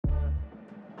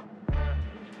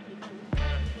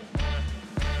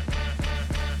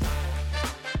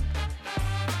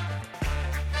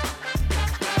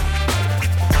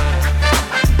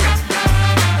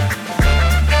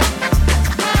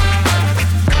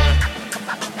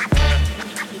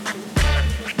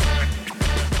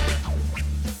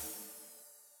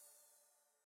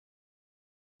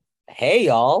Hey,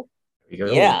 y'all. We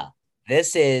go. Yeah,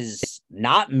 this is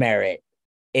not Merritt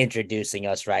introducing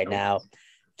us right Nope. now.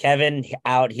 Kevin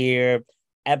out here,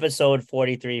 episode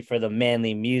 43 for the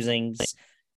Manly Musings.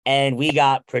 And we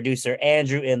got producer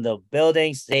Andrew in the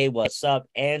building. Say what's up,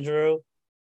 Andrew.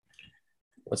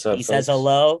 What's He up, says folks?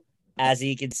 hello, as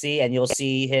you can see, and you'll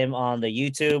see him on the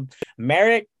YouTube.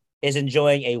 Merritt is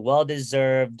enjoying a well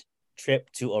deserved trip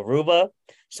to Aruba.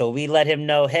 So we let him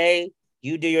know, hey,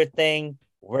 you do your thing.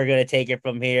 We're going to take it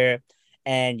from here.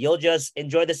 And you'll just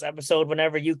enjoy this episode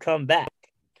whenever you come back.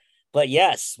 But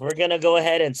yes, we're going to go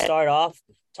ahead and start off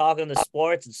talking the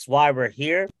sports. It's why we're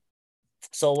here.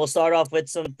 So we'll start off with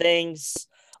some things.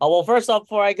 Well, first off,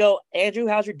 before I go, Andrew,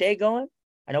 how's your day going?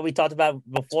 I know we talked about It's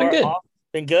been before. good. Off,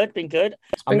 been good, been good.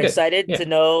 It's I'm been good. excited Yeah. to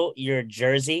know your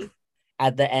jersey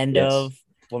at the end Yes. of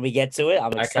when we get to it.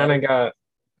 I'm I kind excited. of got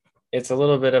it's a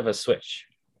little bit of a switch.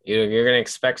 You're gonna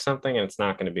expect something and it's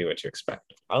not gonna be what you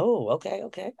expect. Oh, okay,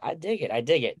 okay. I dig it. I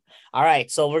dig it. All right,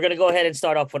 so we're gonna go ahead and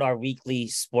start off with our weekly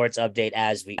sports update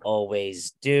as we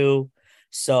always do.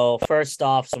 So first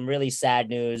off, some really sad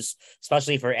news,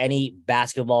 especially for any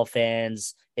basketball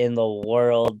fans in the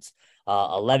world.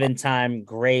 11-time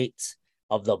great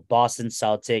of the Boston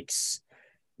Celtics,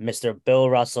 Mr. Bill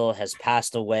Russell, has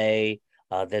passed away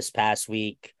this past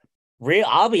week.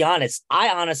 I'll be honest, I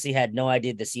honestly had no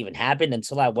idea this even happened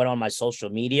until I went on my social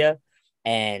media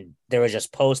and there was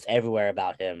just posts everywhere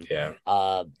about him. Yeah.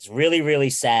 It's really, really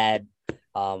sad.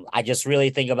 I just really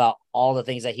think about all the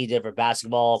things that he did for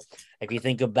basketball. If you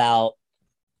think about,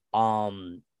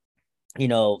 um, the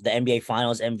NBA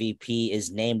Finals MVP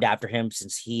is named after him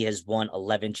since he has won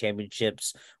 11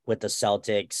 championships with the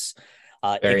Celtics.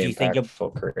 If Very you think of,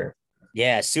 impactful career.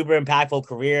 yeah, super impactful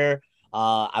career.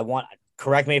 I want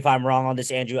correct me if I'm wrong on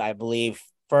this, Andrew. I believe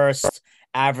first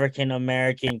African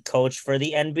American coach for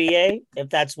the NBA, if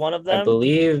that's one of I them.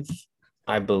 believe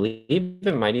I believe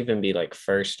it might even be like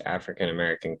first African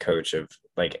American coach of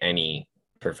like any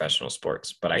professional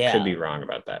sports, but I could Yeah, be wrong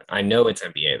about that. I know it's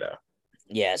NBA though.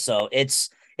 yeah. So it's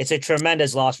a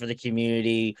tremendous loss for the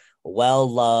community. Well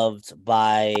loved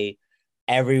by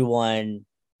everyone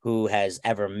who has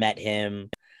ever met him.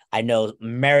 I know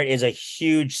Merritt is a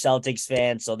huge Celtics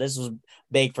fan, so this was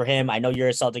big for him. I know you're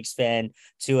a Celtics fan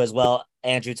too, as well.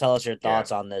 Andrew, tell us your Yeah.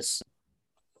 thoughts on this.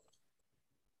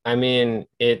 I mean,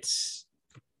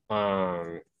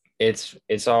 Um,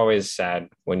 it's always sad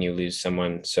when you lose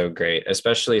someone so great,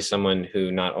 especially someone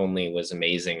who not only was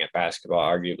amazing at basketball,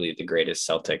 arguably the greatest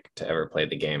Celtic to ever play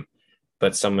the game,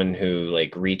 but someone who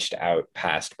like reached out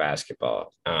past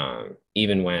basketball,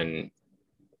 even when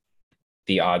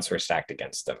the odds were stacked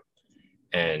against them,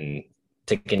 and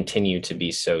to continue to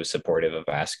be so supportive of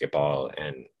basketball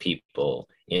and people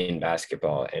in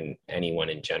basketball and anyone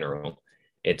in general.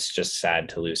 It's just sad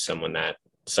to lose someone that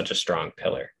such a strong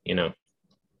pillar, you know?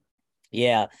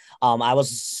 Yeah. I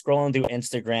was scrolling through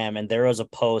Instagram and there was a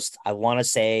post. I want to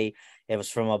say it was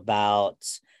from about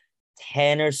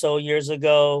 10 or so years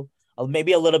ago,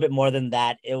 maybe a little bit more than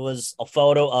that. It was a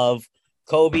photo of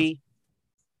Kobe.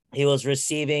 He was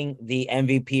receiving the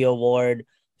MVP award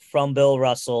from Bill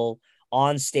Russell.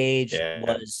 On stage Yeah.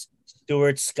 was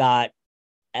Stuart Scott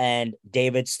and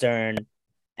David Stern,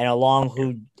 and along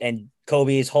who and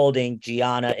Kobe is holding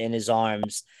Gianna in his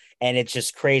arms, and it's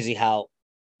just crazy how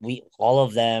we all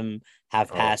of them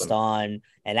have All of passed them. on,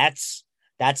 and that's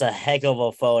a heck of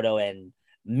a photo and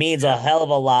means a Yeah. hell of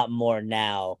a lot more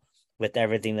now with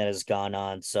everything that has gone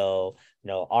on. So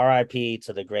R.I.P.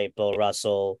 to the great Bill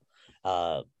Russell.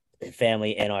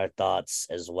 Family in our thoughts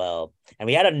as well. And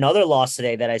we had another loss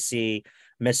today that I see.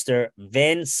 Mr.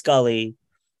 Vin Scully,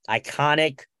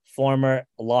 iconic former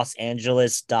Los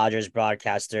Angeles Dodgers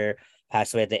broadcaster,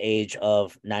 passed away at the age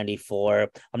of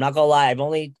 94. I'm not gonna lie, I've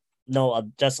only know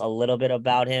just a little bit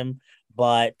about him,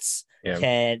 but Yeah.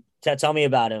 can tell me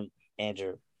about him,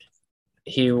 Andrew.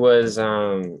 He was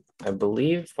I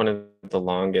believe one of the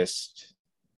longest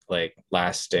like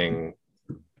lasting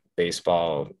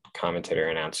baseball commentator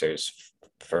announcers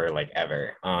for like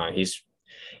ever.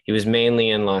 He was mainly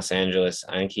in Los Angeles.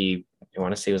 I think I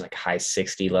want to say it was like high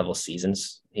 60 level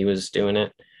seasons he was doing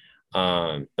it.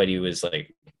 But he was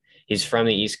like he's from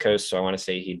the East Coast, so I want to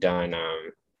say he'd done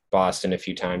Boston a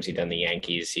few times, he'd done the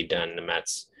Yankees, he'd done the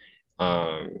Mets.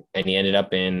 And he ended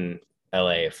up in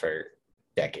LA for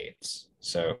decades.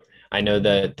 So I know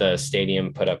that the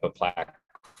stadium put up a plaque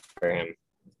for him.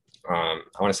 I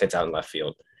want to say it's out in left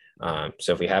field.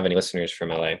 So if we have any listeners from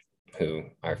LA who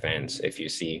are fans, if you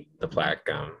see the plaque,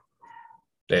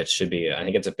 it should be, I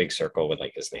think it's a big circle with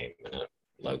like his name and a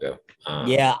logo.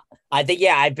 Yeah, I think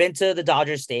I've been to the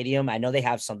Dodgers Stadium. I know they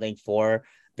have something for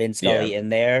Vin Yeah, Scully in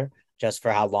there. just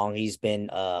for how long he's been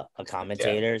a Yeah,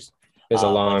 commentator. there's a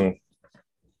But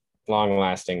long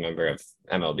lasting member of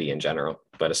MLB in general,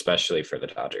 but especially for the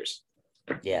Dodgers.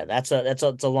 yeah, it's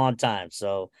a long time.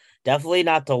 So definitely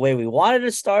not the way we wanted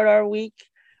to start our week.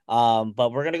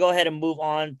 But we're gonna go ahead and move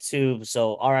on to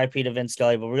RIP to Vince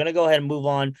Scully, but we're gonna go ahead and move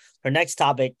on. Our next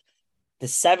topic, the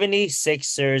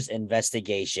 76ers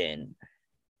investigation.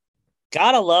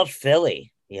 Gotta love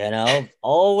Philly,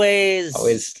 always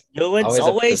Always doing always up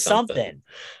to always something.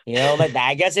 something. Like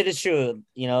I guess it is true.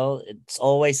 It's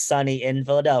always sunny in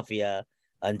Philadelphia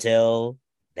until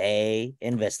they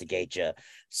investigate you.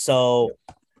 So,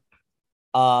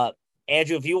 Yep.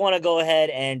 Andrew, if you want to go ahead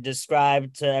and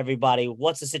describe to everybody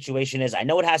what's the situation is, I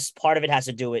know part of it has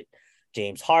to do with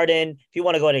James Harden. If you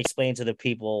want to go ahead and explain to the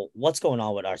people what's going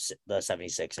on with the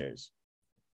 76ers.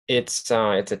 It's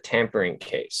a tampering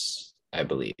case, I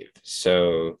believe.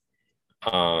 So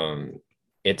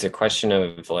it's a question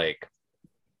of like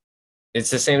it's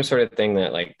the same sort of thing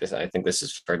that like this I think this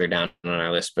is further down on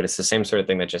our list, but it's the same sort of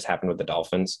thing that just happened with the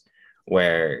Dolphins,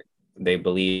 where they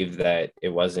believe that it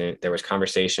wasn't there was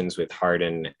conversations with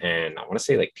Harden and I want to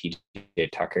say like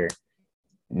PJ Tucker,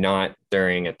 not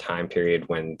during a time period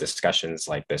when discussions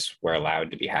like this were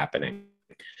allowed to be happening.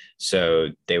 So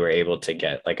they were able to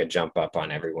get like a jump up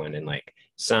on everyone and like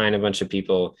sign a bunch of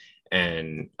people.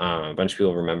 And a bunch of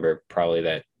people remember probably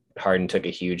that Harden took a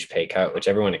huge pay cut, which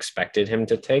everyone expected him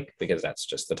to take because that's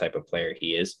just the type of player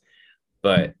he is.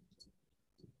 But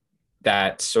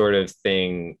that sort of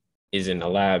thing isn't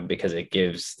allowed because it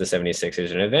gives the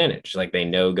 76ers an advantage. Like they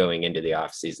know going into the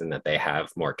offseason that they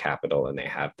have more capital and they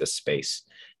have the space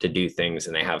to do things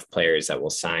and they have players that will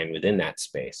sign within that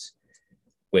space,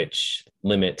 which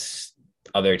limits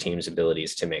other teams'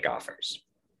 abilities to make offers.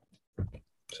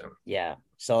 So Yeah.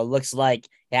 So it looks like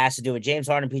it has to do with James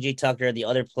Harden, PJ Tucker. The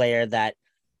other player that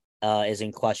is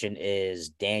in question is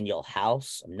Daniel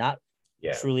House. I'm not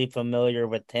truly familiar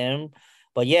with him,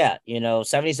 but yeah,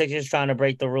 76ers trying to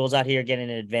break the rules out here, getting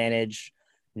an advantage.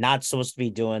 Not supposed to be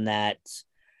doing that.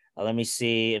 Let me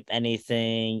see if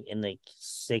anything in the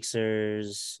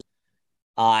Sixers.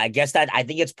 I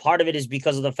think it's part of it is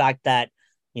because of the fact that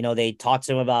they talked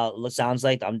to him about. Sounds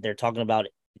like they're talking about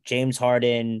James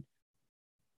Harden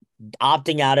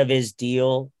opting out of his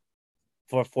deal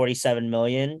for 47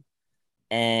 million,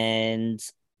 and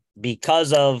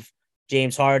because of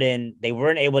James Harden, they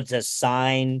weren't able to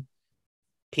sign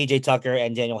PJ Tucker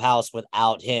and Daniel House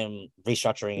without him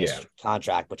restructuring his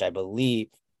contract, which I believe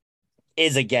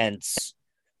is against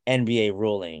NBA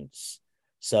rulings.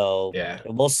 So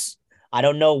I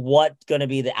don't know what's going to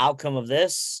be the outcome of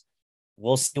this.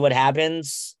 We'll see what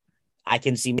happens. I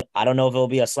don't know if it'll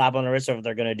be a slap on the wrist or if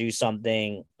they're going to do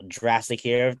something drastic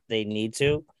here if they need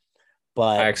to.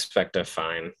 But I expect a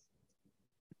fine.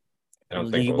 I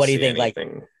don't think what do you think?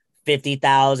 Anything. Like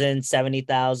 50,000,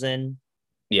 70,000?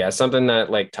 Yeah, something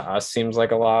that like to us seems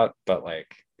like a lot, but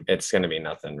like it's going to be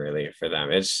nothing really for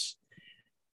them.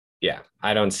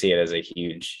 I don't see it as a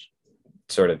huge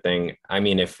sort of thing. I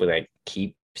mean, if we like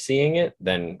keep seeing it,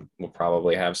 then we'll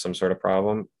probably have some sort of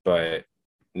problem. But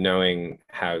knowing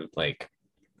how like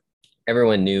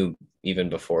everyone knew even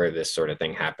before this sort of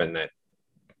thing happened that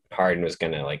Harden was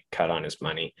going to like cut on his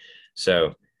money.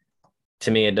 So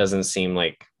to me, it doesn't seem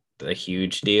like a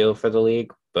huge deal for the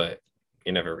league, but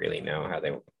you never really know how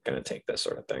they're going to take this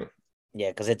sort of thing. Yeah,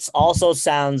 because it's also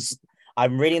sounds.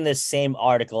 I'm reading this same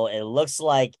article. It looks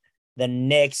like the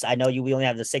Knicks. I know we only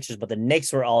have the Sixers, but the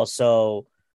Knicks were also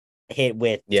hit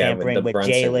with tampering with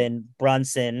Jalen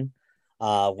Brunson,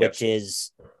 which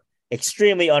is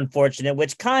extremely unfortunate.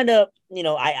 Which kind of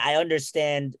I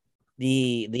understand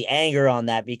the anger on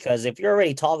that because if you're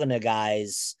already talking to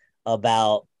guys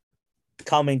about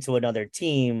coming to another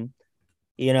team,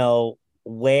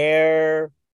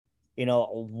 where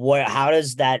how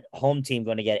does that home team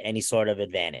going to get any sort of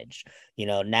advantage?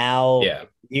 Now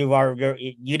you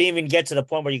didn't even get to the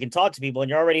point where you can talk to people and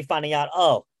you're already finding out,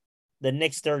 oh, the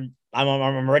Knicks I'm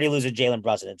already losing Jalen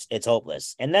Brunson. It's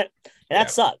hopeless. And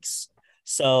that sucks.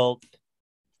 So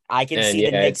I can see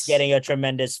the Knicks getting a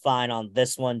tremendous fine on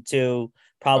this one too.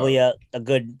 Probably a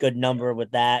good number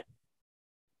with that.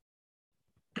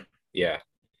 Yeah.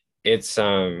 It's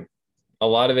a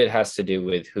lot of it has to do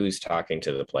with who's talking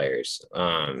to the players.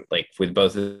 Like with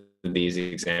both of these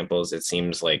examples, it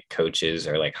seems like coaches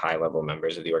or like high level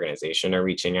members of the organization are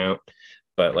reaching out.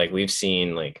 But like we've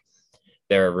seen, like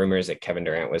there are rumors that Kevin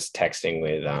Durant was texting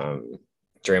with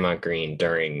Draymond Green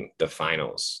during the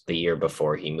finals the year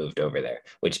before he moved over there,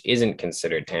 which isn't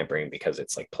considered tampering because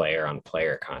it's like player on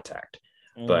player contact.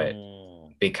 But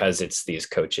because it's these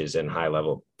coaches and high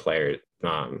level players,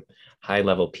 high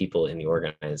level people in the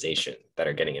organization that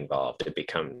are getting involved. It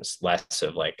becomes less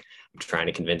of like, I'm trying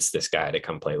to convince this guy to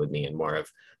come play with me, and more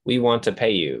of, we want to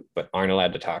pay you, but aren't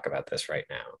allowed to talk about this right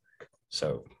now.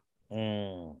 So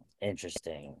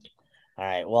Interesting. All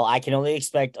right. Well, I can only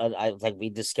expect, like we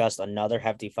discussed, another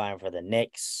hefty fine for the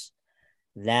Knicks.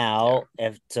 Now,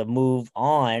 if to move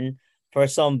on for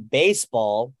some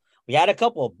baseball, we had a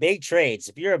couple of big trades.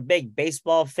 If you're a big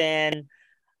baseball fan,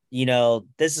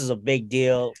 this is a big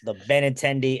deal. The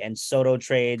Benintendi and Soto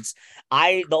trades.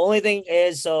 The only thing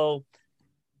is, so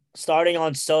starting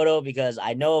on Soto, because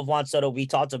I know of Juan Soto. We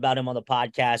talked about him on the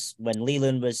podcast when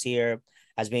Leland was here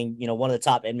as being, one of the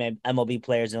top MLB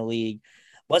players in the league.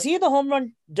 Was he in the home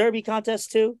run derby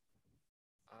contest too?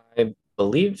 I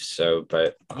believe so,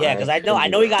 but yeah, because I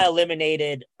know he got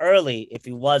eliminated early if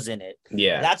he was in it.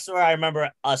 Yeah, that's where I remember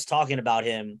us talking about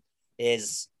him.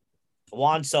 Is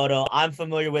Juan Soto. I'm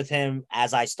familiar with him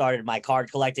as I started my card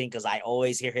collecting because I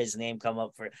always hear his name come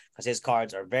up because his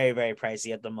cards are very, very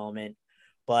pricey at the moment.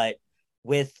 But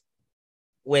with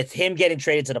him getting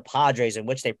traded to the Padres, in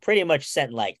which they pretty much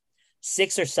sent like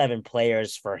 6 or 7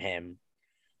 players for him,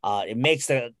 it makes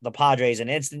the Padres an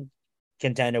instant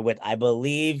contender with, I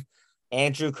believe,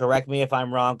 Andrew, correct me if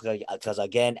I'm wrong, because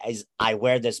again, as I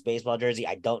wear this baseball jersey,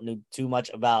 I don't know too much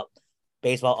about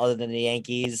baseball other than the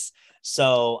Yankees.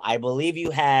 So I believe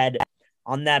you had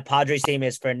on that Padres team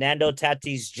is Fernando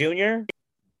Tatis Jr.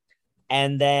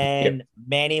 and then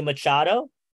Manny Machado.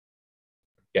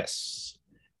 Yes.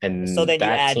 And so then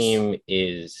that team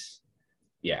is,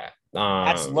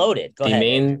 that's loaded. Go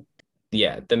ahead.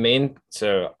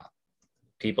 So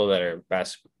people that are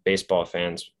best baseball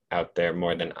fans out there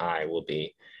more than I will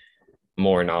be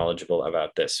more knowledgeable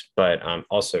about this. But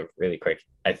also really quick,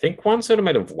 I think Juan Soto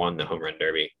might have won the home run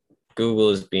derby. Google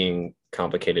is being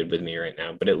complicated with me right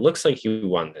now, but it looks like he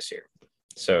won this year.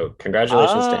 So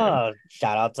congratulations to him.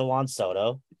 Shout out to Juan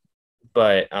Soto.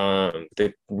 But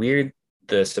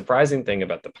the surprising thing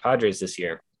about the Padres this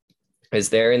year is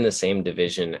they're in the same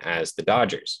division as the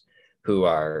Dodgers, who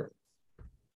are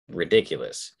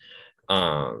ridiculous.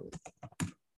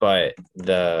 But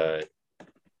the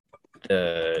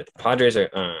Padres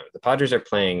are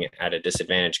playing at a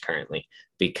disadvantage currently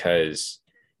because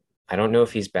I don't know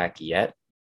if he's back yet,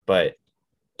 but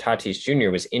Tatis Jr.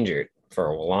 was injured for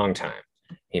a long time.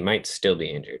 He might still be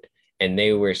injured, and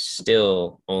they were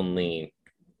still only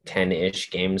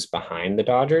 10-ish games behind the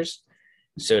Dodgers.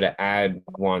 So to add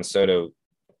Juan Soto,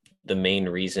 the main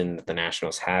reason that the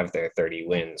Nationals have their 30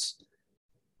 wins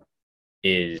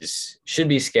should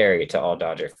be scary to all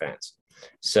Dodger fans.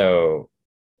 So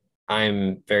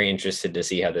I'm very interested to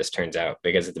see how this turns out,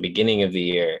 because at the beginning of the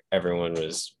year, everyone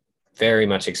was very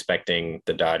much expecting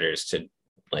the Dodgers to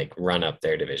like run up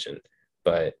their division,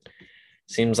 but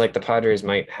seems like the Padres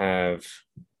might have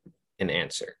an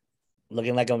answer.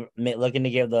 Looking to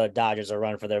give the Dodgers a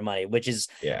run for their money, which is,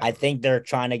 I think they're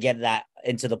trying to get that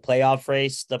into the playoff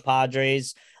race, the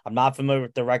Padres. I'm not familiar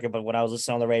with the record, but when I was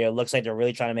listening on the radio, it looks like they're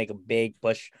really trying to make a big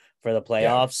push for the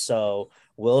playoffs. Yeah. So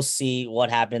we'll see what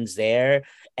happens there.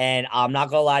 And I'm not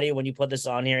going to lie to you, when you put this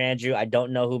on here, Andrew, I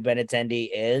don't know who Benintendi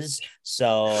is.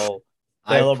 So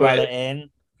fill a brother in.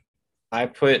 I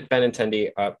put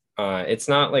Benintendi up. It's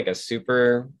not like a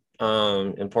super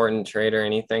important trade or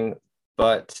anything,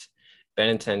 but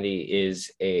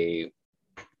Benintendi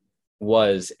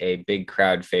was a big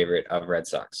crowd favorite of Red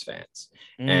Sox fans.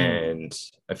 And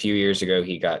a few years ago,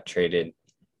 he got traded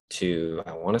to,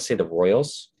 I want to say, the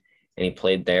Royals, and he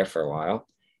played there for a while.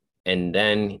 And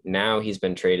then now he's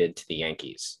been traded to the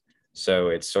Yankees. So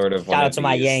it's sort of shout out to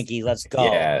my Yankees. Let's go.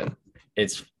 Yeah,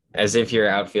 it's as if your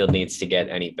outfield needs to get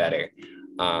any better.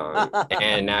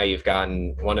 And now you've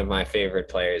gotten one of my favorite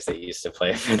players that used to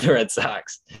play for the Red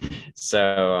Sox.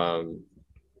 So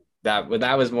that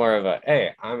was more of a,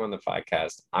 hey, I'm on the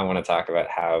podcast. I want to talk about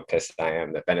how pissed I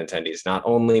am that Benintendi is not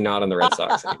only not on the Red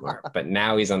Sox anymore, but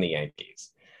now he's on the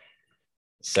Yankees.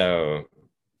 So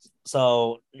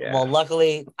yeah. Well,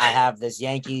 luckily I have this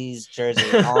Yankees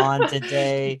jersey on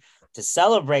today to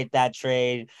celebrate that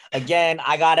trade. Again,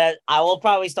 I will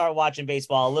probably start watching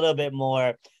baseball a little bit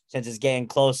more since it's getting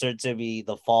closer to be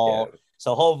the fall. Yeah.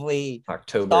 So hopefully,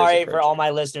 October. Sorry for all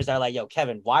my listeners that are like, yo,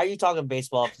 Kevin, why are you talking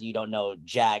baseball if you don't know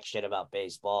jack shit about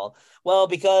baseball? Well,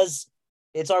 because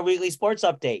it's our weekly sports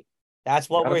update. That's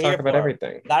what we're here for.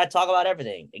 Everything. Gotta talk about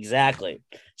everything. Exactly.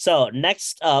 So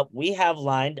next up, we have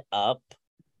lined up.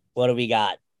 What do we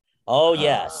got? Oh,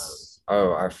 yes.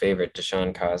 Our favorite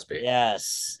Deshaun Cosby.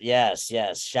 Yes.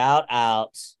 Shout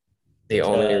out. The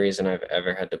only reason I've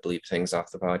ever had to bleep things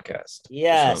off the podcast.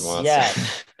 Yes.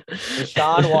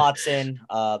 Deshaun Watson.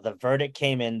 The verdict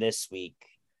came in this week.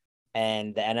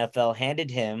 and the NFL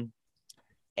handed him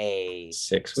a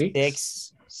 6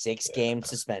 weeks, six game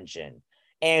suspension.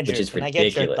 which Andrew, is can I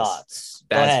get your ridiculous. thoughts?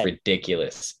 Go That's ahead.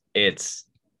 ridiculous.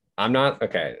 I'm not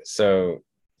okay. So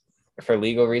for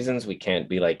legal reasons, we can't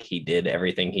be like he did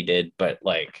everything he did, but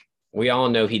like we all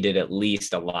know he did at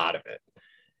least a lot of it.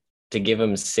 To give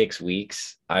him 6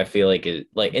 weeks, I feel like it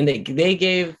like, and they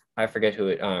gave, I forget who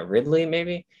it Ridley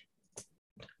maybe,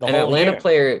 The an whole Atlanta year.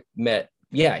 player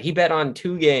he bet on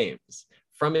 2 games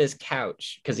from his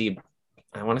couch because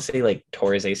I want to say like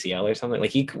tore his ACL or something.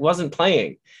 Like he wasn't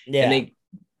playing, and Yeah. they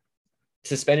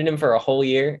suspended him for a whole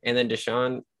year, and then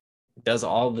Deshaun does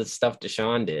all the stuff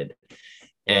Deshaun did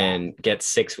and gets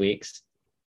 6 weeks.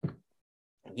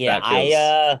 Yeah, That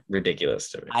feels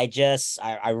ridiculous to me.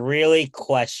 I really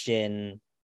question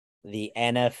the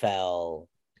NFL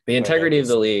The for their integrity of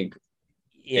the league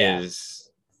yeah. is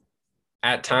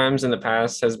at times in the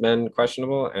past has been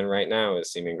questionable, and right now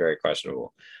is seeming very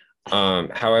questionable.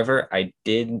 However, I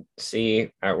did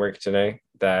see at work today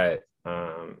that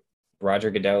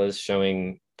Roger Goodell is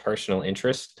showing personal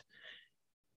interest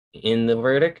in the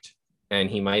verdict, and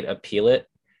he might appeal it,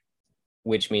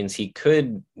 which means he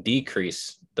could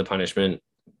decrease the punishment,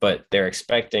 but they're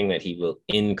expecting that he will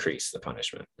increase the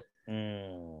punishment.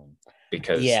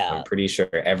 Because I'm pretty sure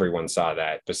everyone saw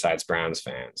that besides Browns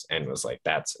fans and was like,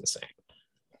 that's insane.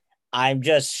 I'm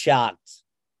just shocked.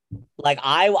 Like,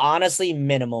 I honestly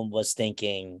minimum was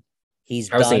thinking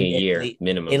I was thinking a year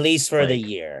minimum, at least for the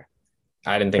year.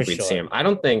 I didn't think we'd see him. I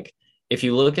don't think, if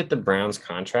you look at the Browns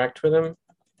contract with him,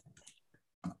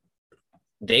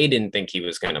 they didn't think he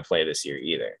was going to play this year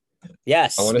either.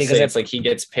 Yes, I want to say it's like he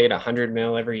gets paid $100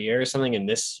 million every year or something, and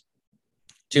this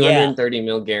 $230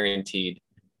 million guaranteed,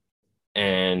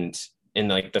 and in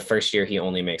like the first year he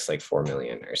only makes like $4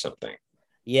 million or something.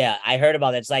 Yeah, I heard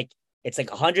about it. It's like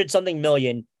 100 something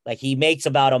million. Like he makes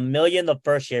about $1 million the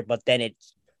first year, but then it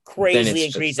crazily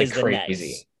increases the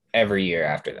next every year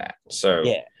after that. So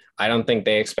yeah, I don't think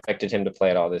they expected him to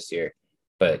play it all this year.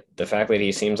 But the fact that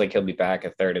he seems like he'll be back a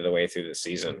third of the way through the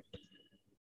season,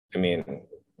 I mean,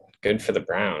 good for the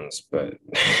Browns, but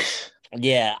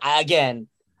yeah, again,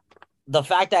 the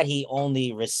fact that he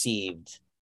only received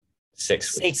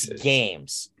 6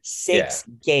 games,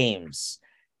 games.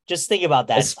 Just think about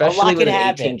that. Especially with an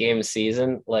 18-game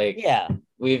season. Like, yeah,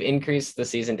 we've increased the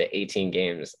season to 18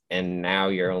 games, and now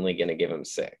you're only going to give him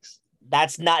 6.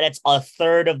 That's a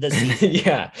third of the season.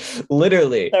 Yeah,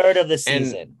 literally. Third of the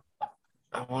season. And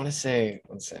I want to say,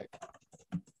 one sec.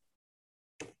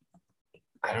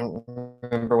 I don't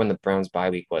remember when the Browns bye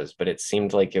week was, but it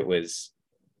seemed like it was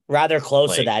rather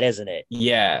close to that, isn't it?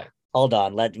 Yeah. Hold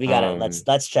on.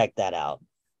 Let's check that out.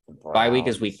 Bye week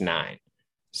is week 9.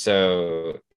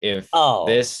 So if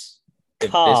this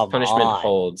punishment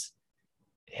holds,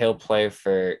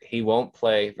 he won't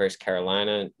play versus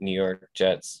Carolina, New York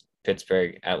Jets,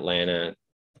 Pittsburgh, Atlanta,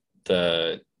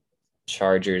 the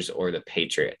Chargers, or the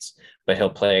Patriots, but he'll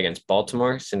play against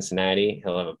Baltimore, Cincinnati.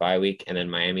 He'll have a bye week, and then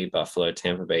Miami, Buffalo,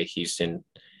 Tampa Bay, Houston,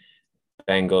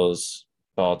 Bengals,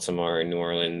 Baltimore, New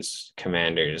Orleans,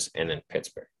 Commanders, and then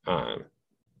Pittsburgh.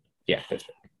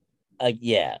 Pittsburgh.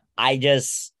 I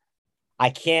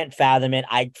can't fathom it.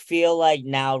 I feel like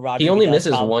now Roger. He only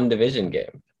misses one division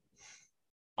game.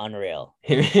 Unreal.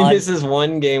 He misses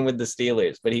one game with the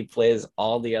Steelers, but he plays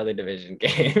all the other division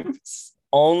games.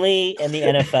 Only in the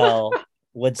NFL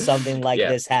would something like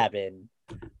this happen,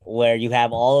 where you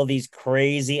have all of these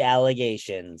crazy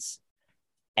allegations,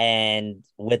 and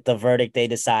with the verdict, they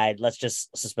decide, let's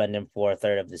just suspend him for a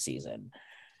third of the season.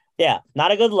 Yeah,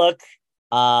 not a good look.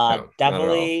 No,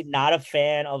 definitely not a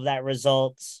fan of that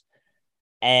result.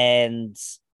 And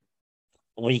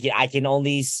I can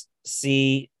only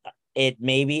see it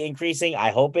maybe increasing.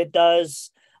 I hope it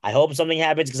does. I hope something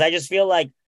happens, because I just feel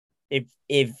like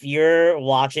if you're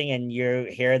watching and you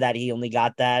hear that he only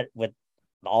got that with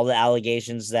all the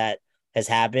allegations that has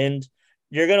happened,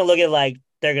 you're gonna look at like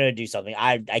they're gonna do something.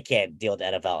 I can't deal with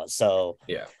the NFL, so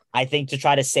yeah, I think to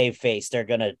try to save face, they're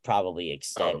gonna probably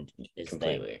extend his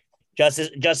completely thing.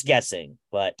 Just guessing,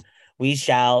 but we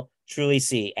shall truly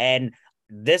see. And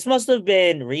this must have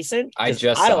been recent. I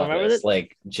don't remember this.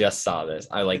 Like, just saw this.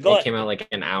 It came out like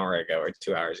an hour ago or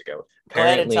 2 hours ago. Go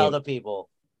ahead and tell the people.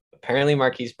 Apparently,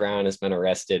 Marquise Brown has been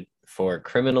arrested for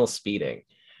criminal speeding.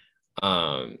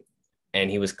 And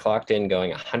he was clocked in going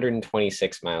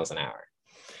 126 miles an hour.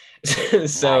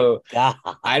 So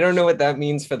I don't know what that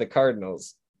means for the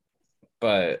Cardinals,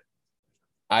 but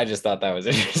I just thought that was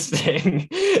interesting.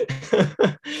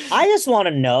 I just want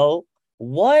to know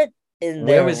what in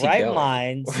their right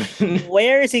minds,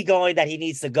 where is he going that he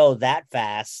needs to go that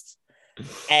fast?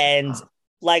 And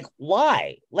Like,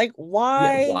 why? Like, Yeah,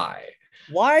 why? why?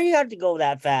 Why you have to go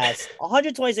that fast?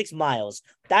 126 miles.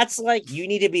 That's like you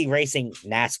need to be racing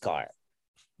NASCAR.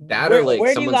 That or like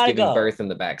Where do you someone's gotta giving go? birth in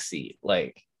the back seat.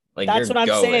 Like That's you're what I'm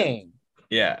going. saying.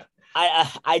 Yeah.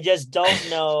 I just don't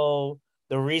know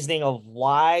the reasoning of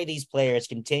why these players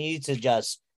continue to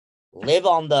just live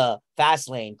on the fast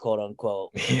lane, quote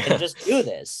unquote, and Yeah. just do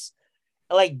this.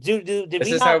 Like, did This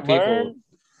we is how not people, learn?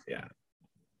 yeah.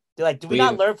 Like, do we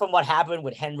not We learn from what happened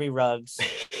with Henry Ruggs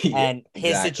yeah, and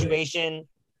his exactly. situation?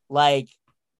 Like,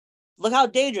 look how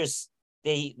dangerous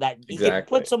that he could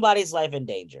Exactly. put somebody's life in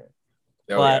danger.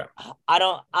 Oh But yeah. I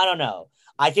don't know.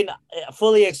 I can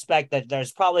fully expect that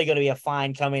there's probably going to be a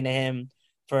fine coming to him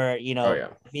for Oh yeah.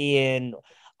 being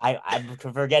I'm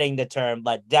forgetting the term,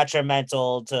 but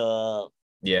detrimental to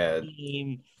Yeah. team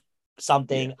Yeah.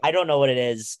 something. I don't know what it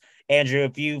is. Andrew,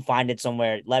 if you find it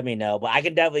somewhere, let me know. But I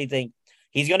can definitely think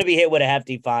he's going to be hit with a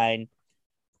hefty fine.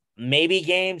 Maybe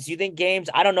games. You think games?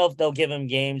 I don't know if they'll give him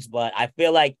games, but I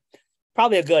feel like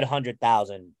probably a good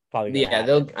 100,000 probably going to Yeah,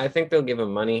 happen. I think they'll give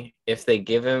him money. If they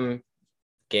give him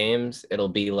games, it'll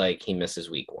be like he misses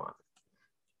week one.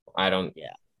 I don't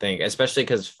Yeah. think, especially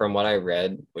because from what I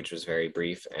read, which was very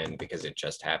brief, and because it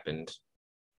just happened,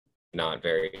 not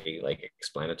very like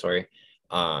explanatory.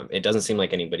 It doesn't seem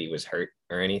like anybody was hurt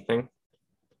or anything.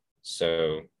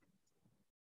 So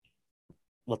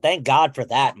Well, thank God for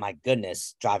that. My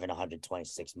goodness, driving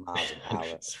 126 miles an hour.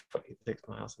 it's 6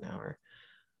 miles an hour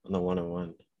on the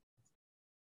 101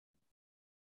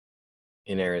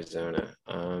 in Arizona.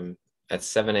 At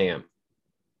 7 a.m.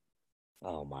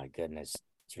 Oh my goodness,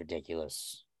 it's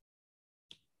ridiculous.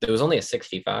 There was only a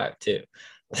 65 too.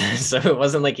 So it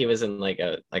wasn't like he was in like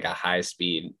a high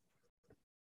speed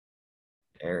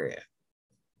area.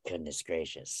 Goodness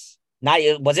gracious. Not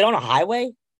was it on a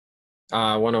highway?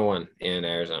 101 in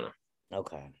Arizona.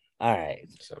 Okay. All right.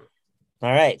 So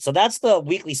All right. So that's the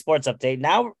weekly sports update.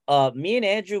 Now, me and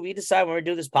Andrew, we decide when we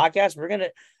do this podcast, we're gonna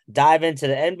dive into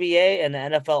the NBA and the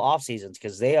NFL off seasons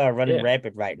because they are running yeah,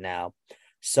 rampant right now.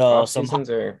 So off some seasons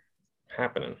are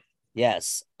happening.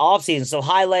 yes, off season. So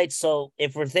highlights. So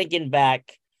if we're thinking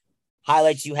back,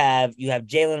 highlights you have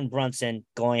Jalen Brunson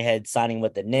going ahead signing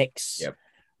with the Knicks. Yep.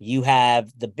 You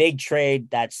have the big trade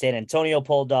that San Antonio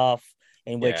pulled off,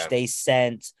 in which Yeah, they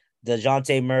sent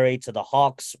DeJounte Murray to the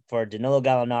Hawks for Danilo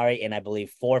Gallinari and I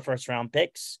believe 4 first-round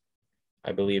picks.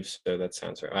 I believe so. That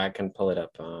sounds right. I can pull it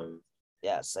up.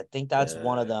 Yes, I think that's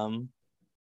one of The them.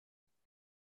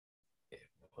 it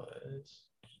was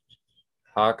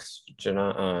Hawks.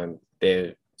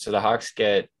 The Hawks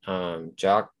get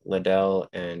Jock Liddell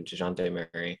and Dejounte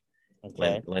Murray,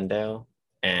 Okay. Lendale,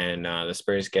 and the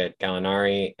Spurs get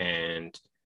Gallinari and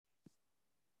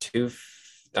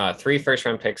three first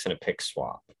round picks and a pick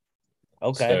swap.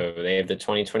 Okay. So they have the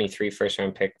 2023 first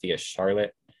round pick via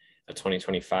Charlotte, a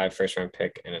 2025 first round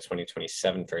pick, and a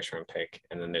 2027 first round pick.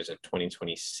 And then there's a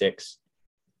 2026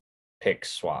 pick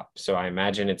swap. So I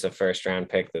imagine it's a first round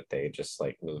pick that they just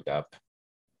like moved up.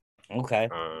 Okay.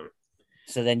 Um,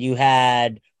 So then you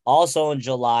had also in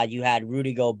July, you had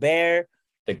Rudy Gobert,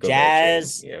 the the Gobert trade.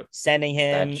 Jazz Yep. sending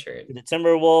That him trade. to the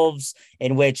Timberwolves,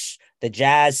 in which the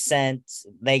Jazz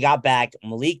they got back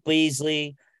Malik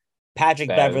Beasley, Patrick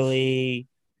Bev. Beverly,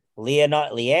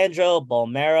 Leandro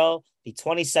Bolmero, the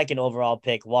 22nd overall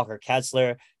pick, Walker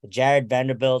Kessler, Jared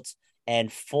Vanderbilt,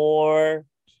 and 4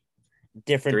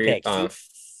 different Three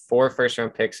picks. four first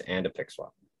round picks and a pick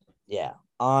swap. Yeah,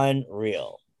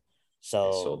 unreal. They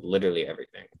So sold literally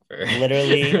everything for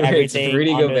literally it's everything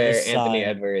Rudy under the Gobert, Anthony sun.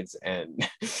 Edwards,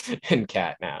 and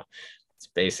Cat now. It's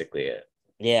basically it.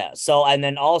 Yeah.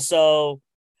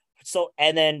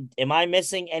 And then am I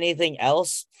missing anything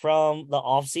else from the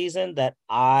off season that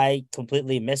I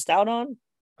completely missed out on?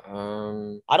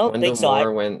 I don't think Wendell so. I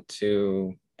Moore went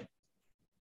to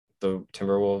the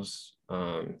Timberwolves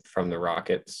from the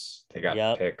Rockets. They got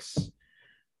Yep. picks.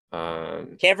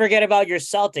 Can't forget about your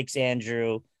Celtics,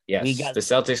 Andrew. We Yes, got the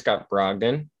Celtics got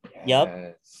Brogdon. Yep.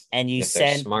 Yes. And you If they're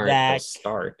sent smart, they'll back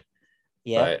start.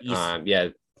 Yep. But yeah,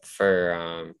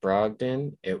 for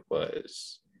Brogdon, it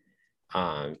was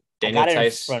I Daniel got it in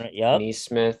Tice, front of Yep.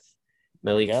 Neesmith,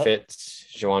 Malik Yep. Fitz,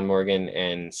 Juwan Morgan,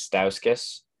 and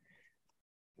Stauskas.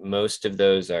 Most of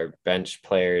those are bench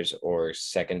players or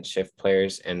second shift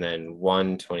players, and then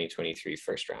one 2023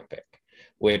 first round pick,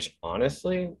 which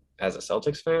honestly, as a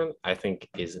Celtics fan, I think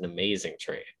is an amazing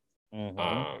trade.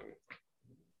 Mm-hmm.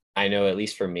 I know, at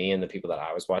least for me and the people that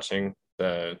I was watching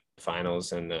the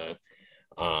finals and the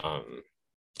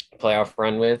playoff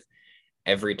run with,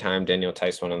 every time Daniel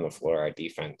Tice went on the floor, our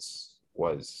defense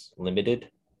was limited.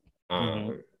 Mm-hmm.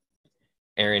 Um,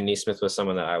 Aaron Nesmith was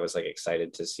someone that I was like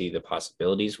excited to see the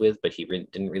possibilities with, but he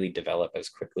didn't really develop as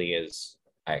quickly as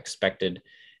I expected.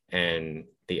 And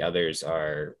the others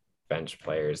are bench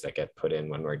players that get put in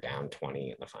when we're down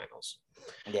 20 in the finals.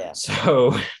 Yeah.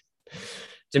 So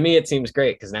to me, it seems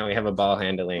great because now we have a ball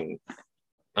handling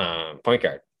point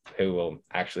guard who will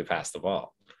actually pass the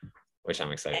ball, which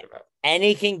I'm excited about. And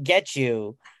he can get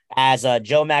you, as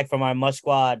Joe Mack from our Must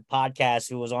Squad podcast,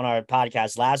 who was on our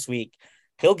podcast last week,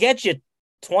 he'll get you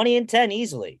 20 and 10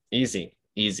 easily. Easy.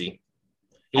 He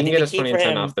can get us 20 and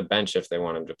 10 off the bench if they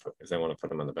want to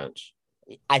put him on the bench.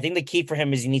 I think the key for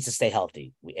him is he needs to stay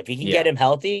healthy. If he can get him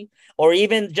healthy, or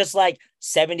even just like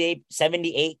 78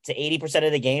 to 80%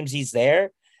 of the games he's there,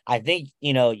 I think,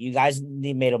 you guys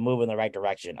made a move in the right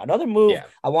direction. Another move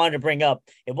I wanted to bring up,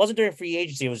 it wasn't during free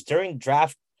agency, it was during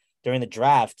the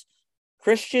draft.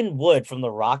 Christian Wood from the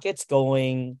Rockets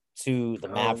going to the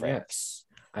Mavericks.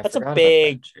 Yeah. It's a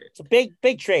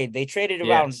big trade. They traded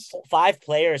around 5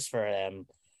 players for him.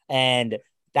 And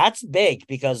that's big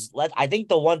because I think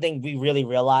the one thing we really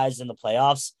realized in the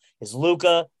playoffs is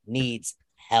Luka needs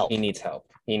help. He needs help.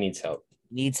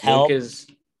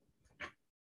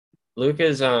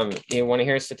 Luka's you want to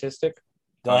hear a statistic?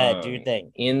 Go ahead, do your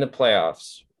thing. In the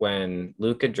playoffs, when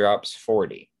Luka drops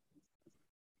 40,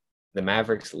 the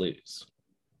Mavericks lose.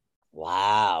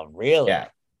 Wow, really?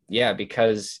 Yeah,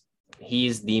 because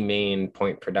he's the main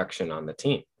point production on the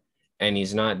team. And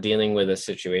he's not dealing with a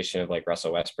situation of like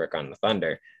Russell Westbrook on the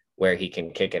Thunder, where he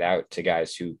can kick it out to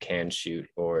guys who can shoot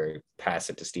or pass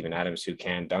it to Steven Adams who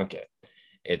can dunk it.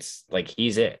 It's like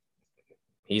he's the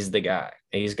guy.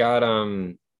 He's got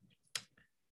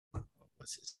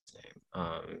what's his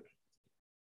name?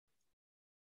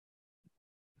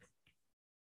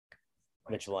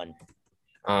 Which one?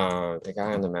 The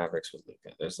guy on the Mavericks with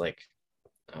Luka. There's like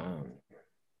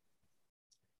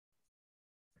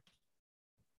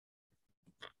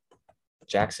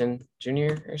Jackson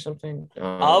Jr. or something.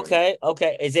 Okay.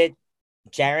 Is it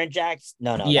Jaren Jackson?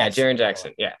 No. Yeah, Jaren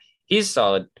Jackson. Yeah, he's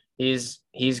solid. He's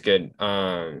good.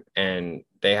 And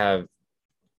they have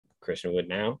Christian Wood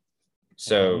now,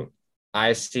 so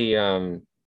I see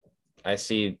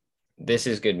this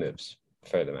is good moves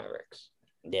for the Mavericks.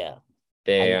 Yeah,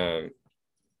 they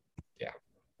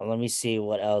Well, let me see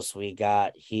what else we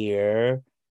got here.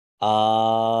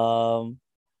 So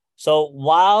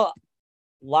while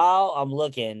I'm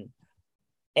looking,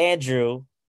 Andrew,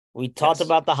 we talked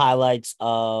about the highlights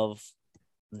of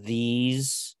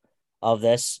this.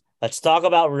 Let's talk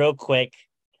about real quick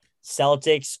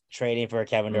Celtics trading for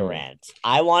Kevin Durant.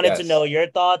 I wanted to know your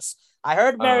thoughts. I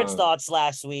heard Merritt's thoughts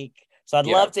last week, so I'd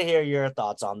love to hear your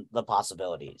thoughts on the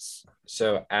possibilities.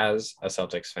 So as a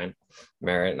Celtics fan,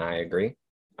 Merritt and I agree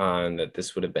on that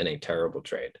this would have been a terrible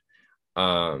trade.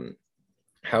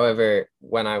 However,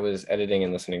 when I was editing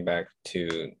and listening back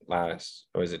to was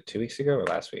it 2 weeks ago or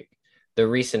last week? The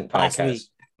recent podcast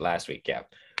last week,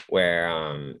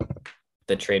 where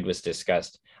the trade was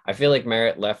discussed. I feel like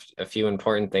Merritt left a few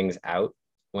important things out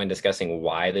when discussing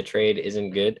why the trade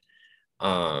isn't good.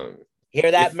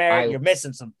 Hear that, Merritt? You're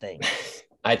missing some things.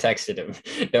 I texted him.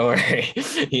 Don't worry.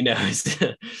 He knows.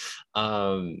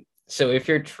 So if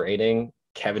you're trading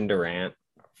Kevin Durant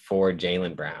for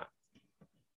Jaylen Brown,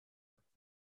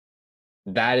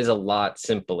 that is a lot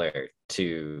simpler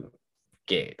to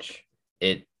gauge.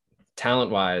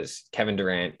 Talent-wise, Kevin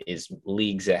Durant is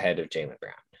leagues ahead of Jaylen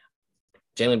Brown.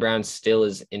 Jaylen Brown still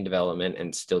is in development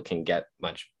and still can get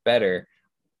much better,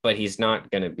 but he's not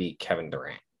going to beat Kevin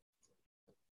Durant.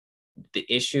 The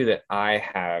issue that I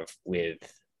have with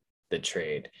the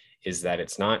trade is that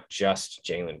it's not just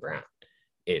Jaylen Brown.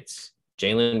 It's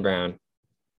Jaylen Brown,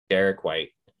 Derek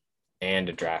White, and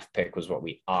a draft pick was what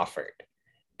we offered.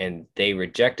 And they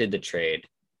rejected the trade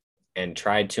and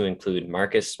tried to include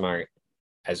Marcus Smart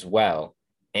as well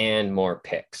and more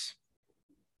picks.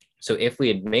 So if we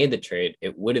had made the trade,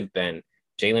 it would have been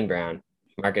Jaylen Brown,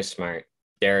 Marcus Smart,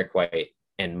 Derek White,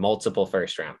 and multiple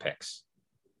first-round picks.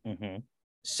 Mm-hmm.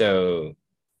 So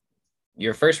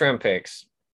your first-round picks,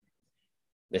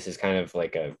 this is kind of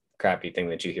like a crappy thing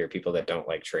that you hear people that don't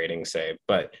like trading say,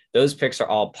 but those picks are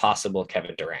all possible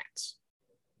Kevin Durant's.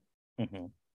 Mm-hmm.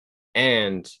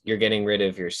 And you're getting rid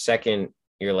of your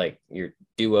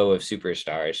duo of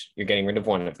superstars. You're getting rid of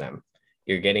one of them.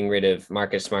 You're getting rid of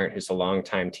Marcus Smart, who's a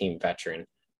longtime team veteran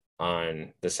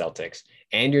on the Celtics.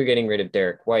 And you're getting rid of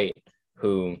Derek White,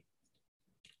 who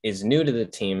is new to the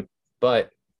team. But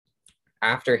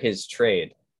after his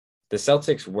trade, the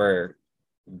Celtics were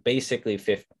basically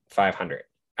 500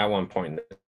 at one point in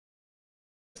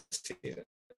the season.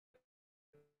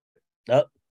 Oh.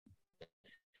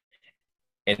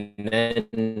 And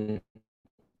then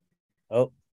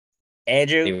Oh, They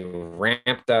Andrew,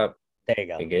 ramped up. there you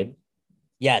go. You good?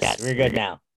 Yes, we're good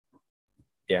now.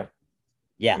 Yeah.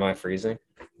 Yeah, Am I freezing?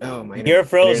 Oh, my you're internet is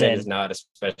frozen. not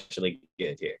especially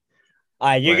good here. All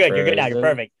right, Am you're I good. You're good now. You're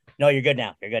frozen? perfect. No, you're good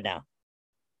now. You're good now.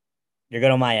 You're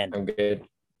good on my end. I'm good.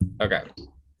 Okay.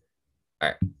 All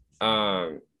right.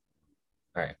 All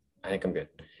right. I think I'm good.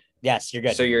 Yes, you're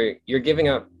good. So you're giving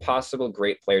up possible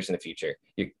great players in the future.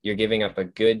 You're giving up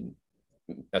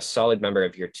a solid member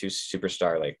of your two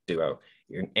superstar like duo.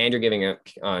 You're giving up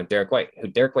Derek White, who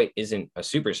Derek White isn't a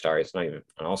superstar. It's not even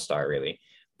an all-star really,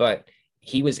 but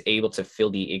he was able to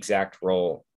fill the exact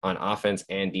role on offense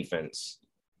and defense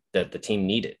that the team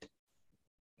needed.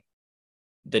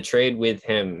 The trade with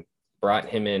him brought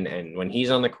him in, and when he's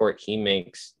on the court, he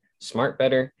makes Smart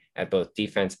better at both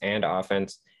defense and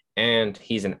offense. And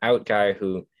he's an out guy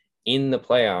who, in the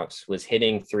playoffs, was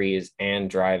hitting threes and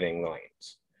driving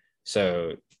lanes.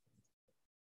 So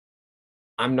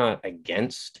I'm not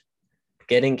against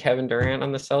getting Kevin Durant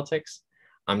on the Celtics.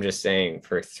 I'm just saying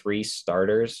for 3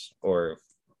 starters or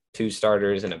 2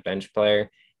 starters and a bench player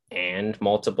and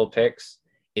multiple picks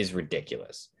is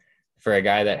ridiculous. For a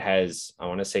guy that has, I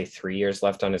want to say 3 years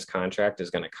left on his contract,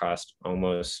 is going to cost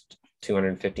almost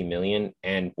 250 million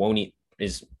and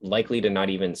is likely to not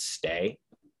even stay.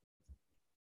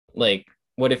 Like,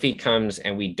 what if he comes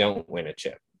and we don't win a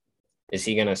chip? Is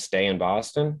he going to stay in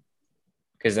Boston?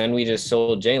 Because then we just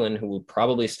sold Jalen, who we'll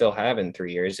probably still have in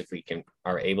 3 years if we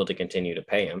are able to continue to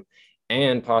pay him,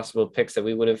 and possible picks that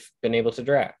we would have been able to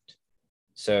draft.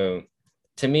 So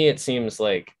to me, it seems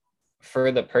like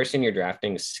for the person you're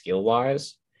drafting skill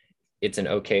wise, it's an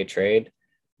okay trade.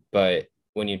 But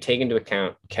when you take into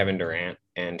account Kevin Durant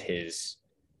and his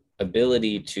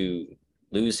ability to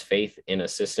lose faith in a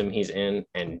system he's in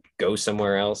and go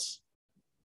somewhere else,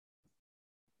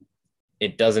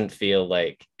 it feels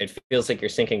like you're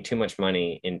sinking too much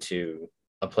money into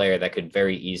a player that could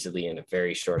very easily in a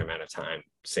very short amount of time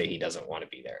say he doesn't want to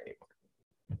be there anymore.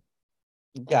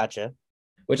 Gotcha.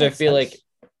 Which Makes I feel sense.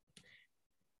 Like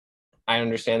I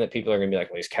understand that people are going to be like,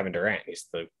 well, he's Kevin Durant. He's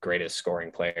the greatest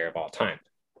scoring player of all time.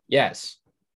 Yes.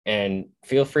 And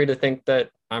feel free to think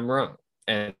that I'm wrong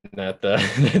and that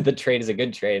the the trade is a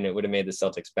good trade and it would have made the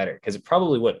Celtics better, because it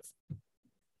probably would have.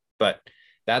 But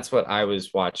that's what I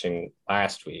was watching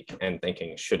last week and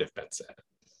thinking should have been said.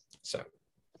 So.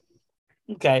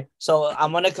 Okay. So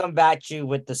I'm going to come back to you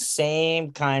with the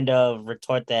same kind of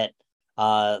retort that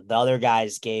the other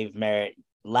guys gave Merritt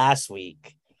last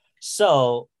week.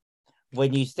 So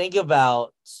when you think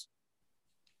about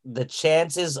the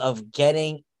chances of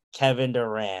getting Kevin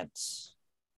Durant,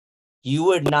 you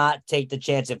would not take the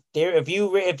chance if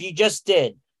you just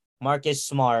did Marcus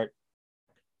Smart,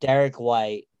 Derek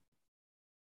White,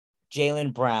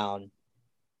 Jaylen Brown,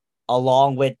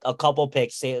 along with a couple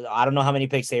picks. I don't know how many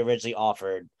picks they originally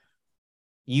offered.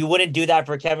 You wouldn't do that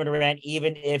for Kevin Durant,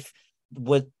 even if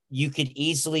you could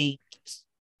easily,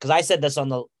 because I said this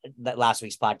on that last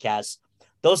week's podcast.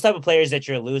 Those type of players that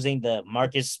you're losing, the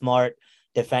Marcus Smart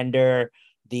defender,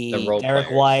 the Derek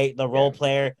players. White, the role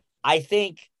player. I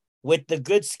think with the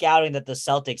good scouting that the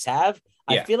Celtics have,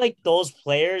 I feel like those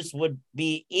players would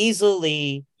be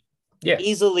easily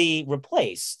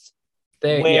replaced.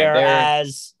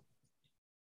 Whereas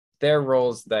they're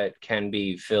roles that can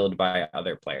be filled by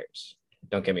other players.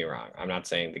 Don't get me wrong. I'm not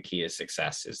saying the key to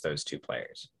success is those 2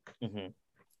 players.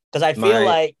 Because I feel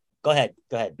like, go ahead.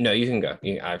 No, you can go.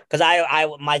 Because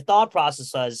my thought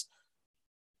process was,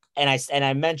 and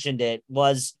I mentioned it,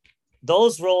 was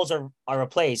those roles are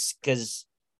replaced, because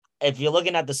if you're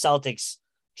looking at the Celtics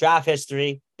draft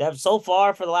history, they have so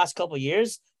far for the last couple of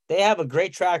years, they have a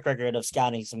great track record of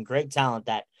scouting some great talent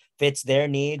that fits their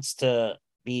needs to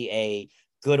be a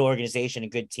good organization, a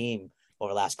good team over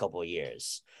the last couple of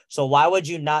years. So why would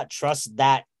you not trust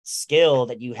that skill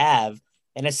that you have?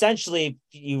 And essentially,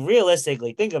 you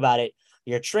realistically think about it,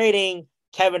 you're trading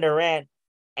Kevin Durant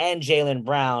and Jaylen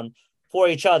Brown for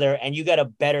each other, and you get a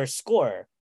better scorer.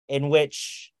 In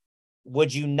which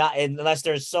would you not, unless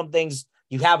there's some things,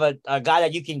 you have a guy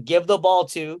that you can give the ball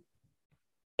to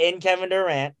in Kevin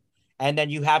Durant, and then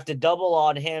you have to double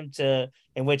on him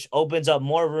in which opens up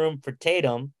more room for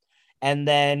Tatum. And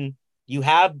then you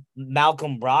have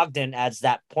Malcolm Brogdon as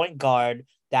that point guard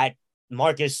that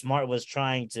Marcus Smart was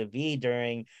trying to be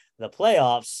during the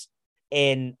playoffs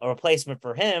in a replacement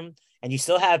for him. And you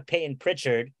still have Peyton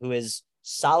Pritchard, who is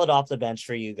solid off the bench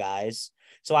for you guys.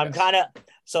 So I'm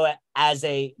as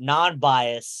a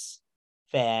non-bias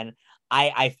fan,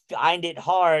 I find it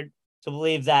hard to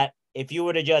believe that if you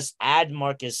were to just add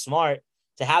Marcus Smart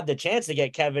to have the chance to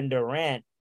get Kevin Durant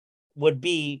would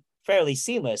be fairly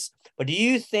seamless. But do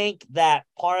you think that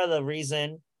part of the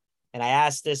reason, and I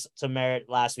asked this to Merritt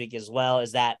last week as well,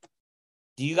 is that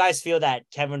do you guys feel that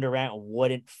Kevin Durant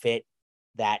wouldn't fit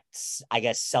that, I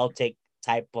guess, Celtic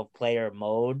type of player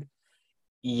mode?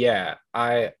 Yeah,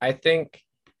 I think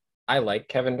I like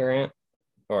Kevin Durant,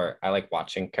 or I like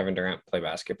watching Kevin Durant play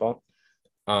basketball.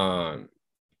 Um,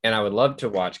 and I would love to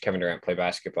watch Kevin Durant play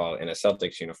basketball in a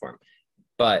Celtics uniform,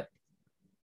 but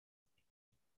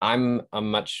I'm a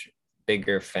much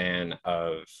bigger fan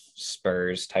of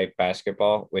Spurs type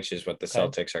basketball, which is what the Okay.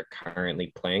 Celtics are currently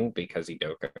playing because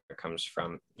Udoka comes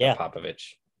from the Yeah.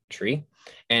 Popovich tree.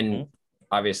 And Mhm.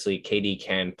 obviously, KD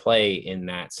can play in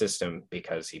that system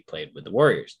because he played with the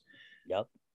Warriors. Yep.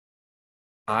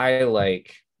 I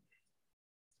like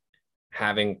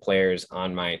having players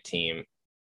on my team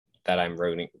that I'm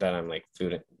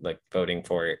like voting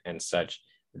for and such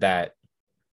that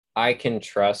I can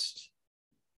trust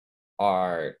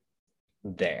are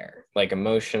there, like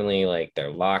emotionally, like they're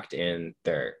locked in,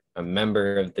 they're a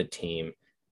member of the team,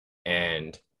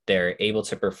 and they're able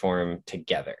to perform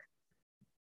together.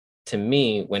 To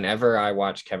me, whenever I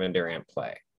watch Kevin Durant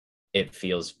play, it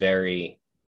feels very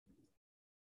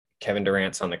Kevin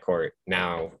Durant's on the court.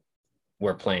 Now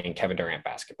we're playing Kevin Durant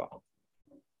basketball.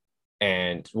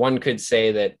 And one could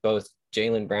say that both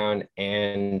Jaylen Brown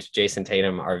and Jayson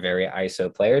Tatum are very ISO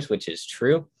players, which is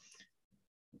true.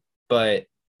 But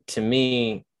to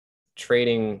me,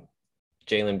 trading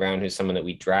Jaylen Brown, who's someone that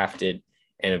we drafted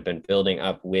and have been building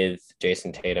up with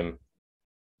Jayson Tatum,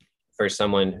 for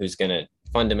someone who's going to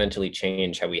fundamentally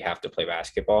change how we have to play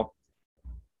basketball.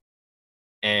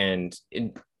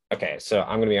 Okay, so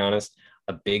I'm going to be honest.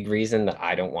 A big reason that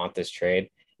I don't want this trade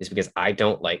is because I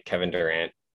don't like Kevin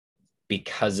Durant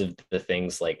because of the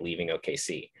things like leaving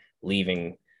OKC,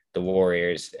 leaving the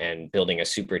Warriors, and building a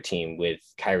super team with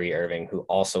Kyrie Irving, who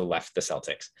also left the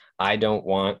Celtics. I don't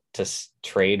want to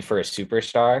trade for a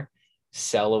superstar,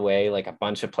 sell away like a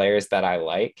bunch of players that I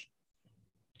like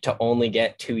to only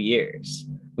get 2 years.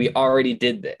 We already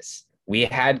did this. We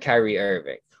had Kyrie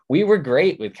Irving. We were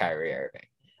great with Kyrie Irving.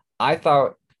 I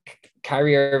thought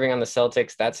Kyrie Irving on the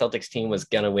Celtics, that Celtics team was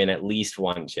going to win at least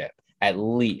one chip, at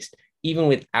least. Even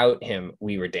without him,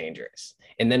 we were dangerous.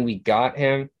 And then we got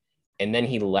him, and then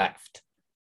he left.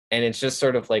 And it's just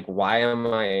sort of like,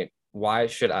 why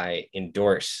should I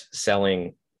endorse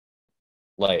selling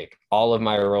like all of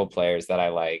my role players that I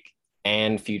like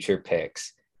and future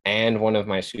picks and one of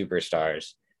my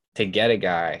superstars to get a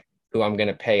guy who I'm going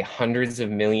to pay hundreds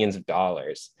of millions of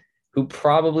dollars, who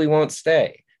probably won't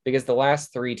stay because the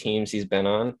last 3 teams he's been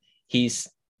on, he's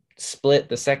split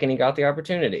the second he got the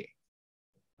opportunity.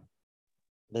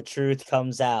 The truth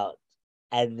comes out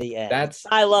at the end. That's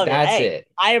I love it. Hey, it.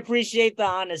 I appreciate the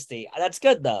honesty. That's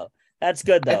good though. That's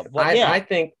good though. I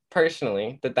think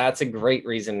personally that that's a great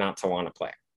reason not to want to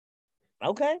play.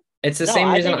 Okay. It's the No, same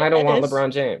I reason think I don't it want is.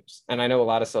 LeBron James. And I know a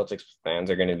lot of Celtics fans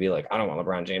are going to be like, I don't want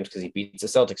LeBron James because he beats the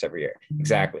Celtics every year.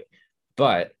 Exactly.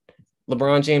 But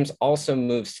LeBron James also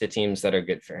moves to teams that are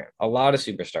good for him. A lot of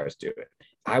superstars do it.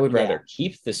 I would rather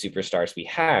keep the superstars we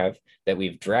have that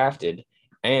we've drafted.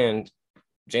 And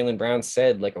Jaylen Brown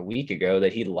said like a week ago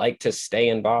that he'd like to stay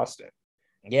in Boston.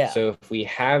 Yeah. So if we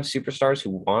have superstars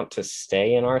who want to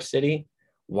stay in our city,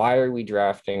 why are we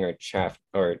drafting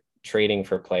or trading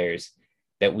for players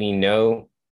that we know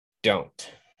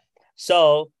don't?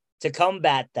 So to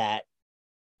combat that,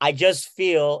 I just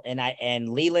feel, and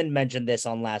Leland mentioned this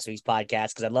on last week's podcast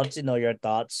because I'd love to know your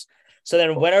thoughts. So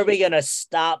then, when are we gonna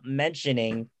stop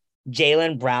mentioning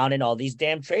Jaylen Brown and all these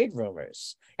damn trade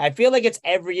rumors? I feel like it's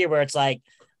every year where it's like,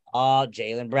 oh,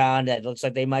 Jaylen Brown, that looks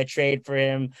like they might trade for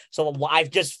him. So I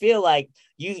just feel like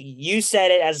you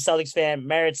said it as a Celtics fan,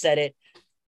 Merritt said it.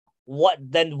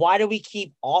 Why do we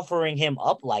keep offering him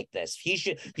up like this?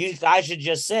 You guys should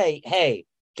just say, hey,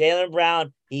 Jaylen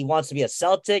Brown, he wants to be a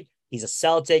Celtic. He's a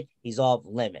Celtic. He's off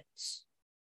limits.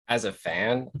 As a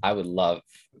fan, I would love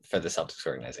for the Celtics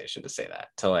organization to say that,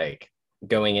 to like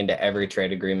going into every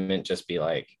trade agreement, just be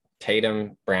like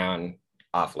Tatum, Brown,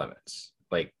 off limits,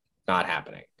 like not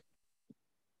happening.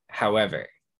 However,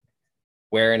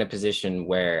 we're in a position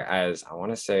where, as I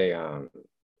want to say,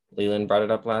 Leland brought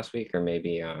it up last week, or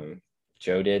maybe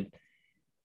Joe did.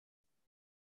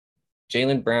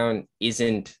 Jaylen Brown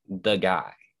isn't the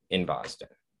guy in Boston.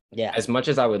 Yeah. As much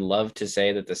as I would love to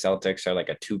say that the Celtics are like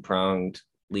a 2-pronged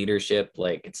leadership,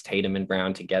 like it's Tatum and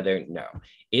Brown together, no,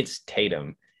 it's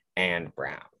Tatum and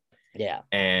Brown. Yeah.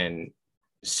 And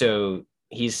so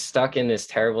he's stuck in this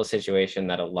terrible situation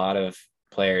that a lot of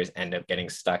players end up getting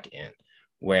stuck in,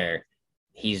 where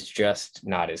he's just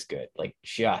not as good, like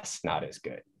just not as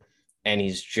good. And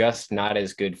he's just not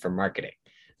as good for marketing.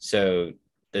 So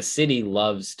the city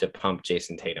loves to pump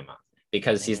Jason Tatum up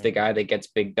because he's the guy that gets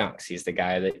big dunks. He's the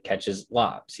guy that catches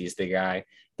lobs. He's the guy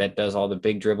that does all the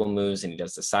big dribble moves, and he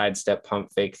does the sidestep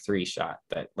pump fake 3-shot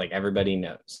that like everybody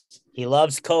knows. He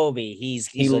loves Kobe. He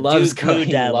loves Duke Blue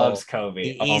He Devil. loves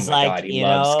Kobe. He's my like, God, he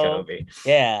loves Kobe.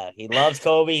 Yeah, he loves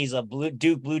Kobe. He's a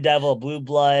Duke Blue Devil, blue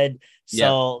blood.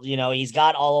 So, he's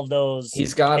got all of those.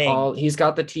 He's got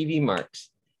the TV marks.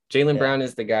 Jaylen Brown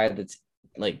is the guy that's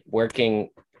like working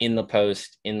in the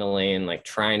post, in the lane, like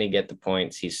trying to get the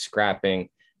points. He's scrapping.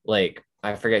 Like,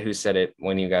 I forget who said it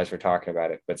when you guys were talking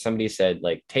about it, but somebody said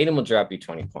like Tatum will drop you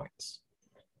 20 points.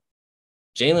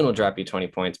 Jaylen will drop you 20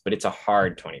 points, but it's a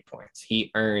hard 20 points.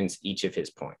 He earns each of his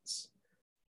points.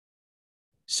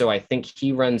 So I think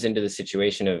he runs into the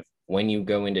situation of when you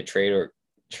go into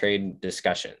trade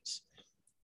discussions,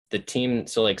 the team.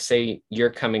 So like, say you're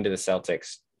coming to the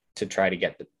Celtics to try to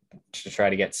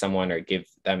get someone or give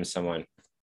them someone.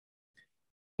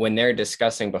 When they're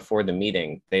discussing before the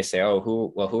meeting, they say,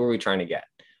 who are we trying to get?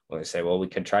 Well, they say, well, we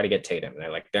could try to get Tatum. And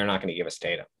they're like, they're not going to give us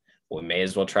Tatum. Well, we may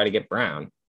as well try to get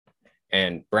Brown.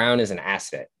 And Brown is an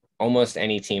asset. Almost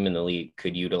any team in the league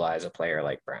could utilize a player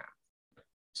like Brown.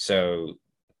 So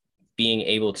being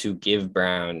able to give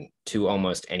Brown to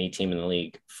almost any team in the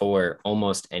league for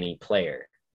almost any player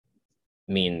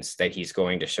means that he's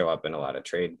going to show up in a lot of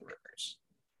trade rumors.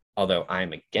 Although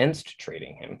I'm against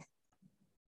trading him,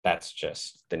 that's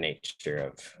just the nature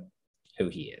of who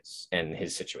he is and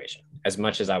his situation. As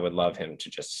much as I would love him to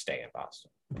just stay in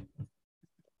Boston.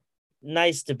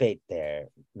 Nice debate there,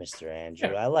 Mr.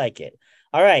 Andrew. I like it.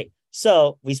 All right.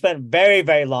 So we spent very,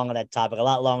 very long on that topic, a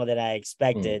lot longer than I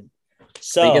expected.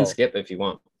 So you can skip if you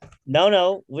want.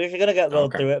 No. We're going to go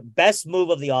through it. Best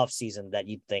move of the offseason that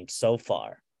you think so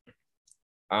far?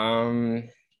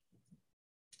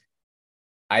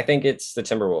 I think it's the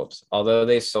Timberwolves. Although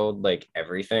they sold like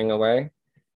everything away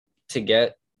to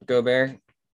get Gobert.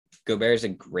 Gobert's a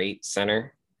great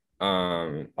center.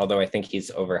 Although I think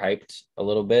he's overhyped a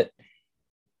little bit.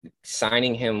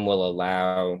 Signing him will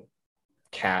allow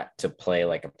Cat to play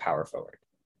like a power forward.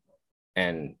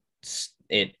 And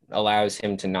it allows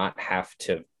him to not have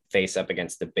to face up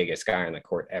against the biggest guy on the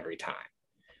court every time,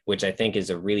 which I think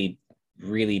is a really,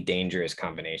 really dangerous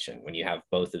combination. When you have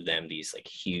both of them, these like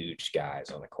huge guys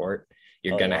on the court,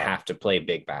 you're going to have to play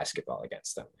big basketball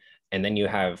against them. And then you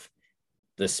have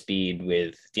the speed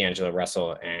with D'Angelo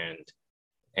Russell and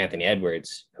Anthony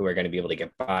Edwards, who are going to be able to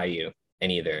get by you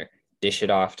and either dish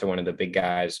it off to one of the big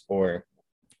guys or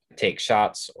take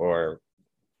shots, or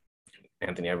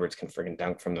Anthony Edwards can freaking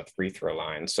dunk from the free throw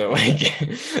line. So like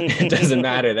it doesn't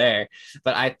matter there.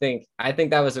 But I think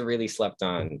that was a really slept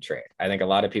on trade. I think a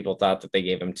lot of people thought that they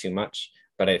gave him too much,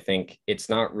 but I think it's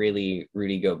not really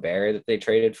Rudy Gobert that they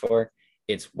traded for.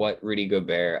 It's what Rudy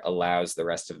Gobert allows the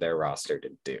rest of their roster to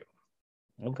do.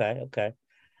 Okay.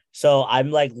 So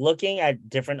I'm like looking at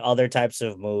different other types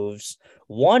of moves.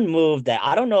 One move that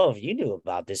I don't know if you knew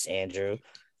about this, Andrew,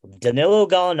 Danilo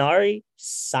Gallinari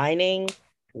signing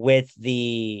with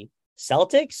the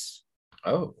Celtics.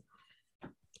 Oh,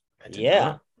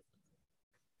 not.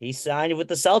 He signed with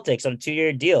the Celtics on a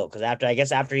 2-year deal because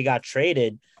after he got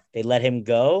traded, they let him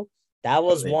go. That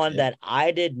was one that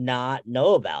I did not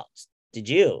know about. Did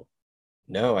you?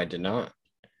 No, I did not.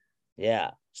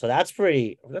 Yeah. So that's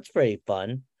pretty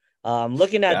fun.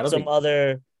 Looking at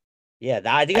other,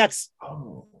 I think that's.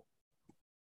 Oh,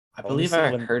 I believe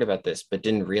I heard about this, but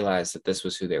didn't realize that this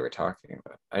was who they were talking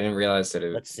about. I didn't realize that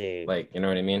it. Let's see. Like, you know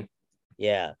what I mean?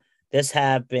 Yeah, this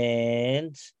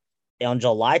happened on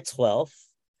July 12th.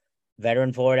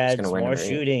 Veteran forward adds more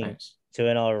shooting to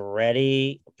an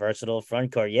already versatile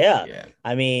front court. Yeah.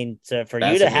 I mean, for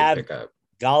you to have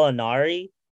Gallinari,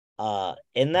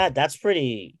 in that's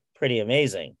pretty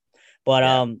amazing.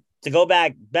 But to go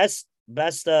back, best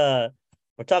we're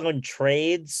talking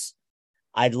trades.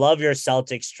 I'd love your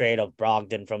Celtics trade of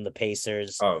Brogdon from the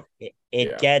Pacers.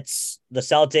 It gets the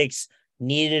Celtics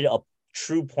needed a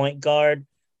true point guard.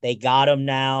 They got him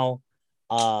now.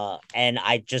 And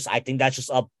I think that's just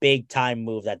a big time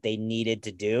move that they needed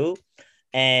to do.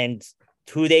 And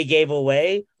who they gave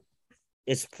away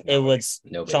it was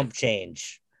chump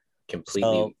change.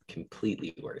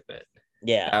 Completely worth it.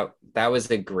 Yeah. That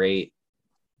was a great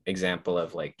example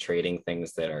of like trading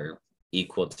things that are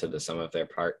equal to the sum of their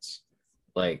parts.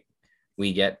 Like,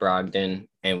 we get Brogdon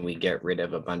and we get rid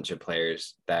of a bunch of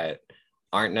players that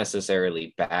aren't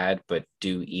necessarily bad, but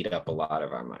do eat up a lot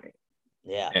of our money.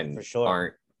 Yeah, and for sure.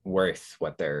 Aren't worth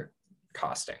what they're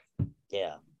costing.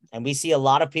 Yeah. And we see a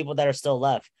lot of people that are still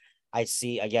left. I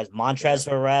guess, Montrezl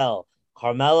Harrell,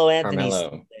 Carmelo Anthony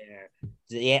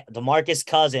there, DeMarcus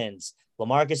Cousins.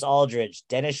 LaMarcus Aldridge,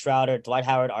 Dennis Schroeder, Dwight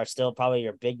Howard are still probably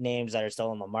your big names that are still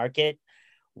on the market.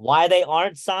 Why they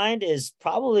aren't signed is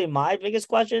probably my biggest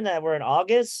question that we're in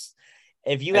August.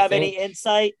 If you I have any think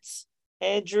insights,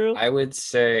 Andrew. I would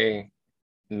say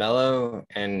Melo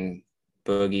and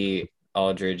Boogie,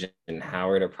 Aldridge, and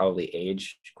Howard are probably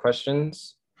age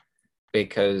questions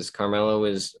because Carmelo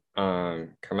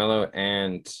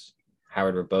and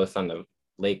Howard were both on the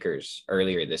Lakers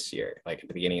earlier this year, like at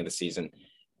the beginning of the season.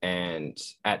 And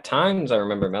at times I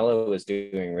remember Melo was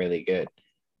doing really good.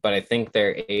 But I think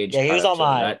their age Yeah, he caught was up on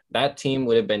to them. my That team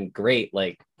would have been great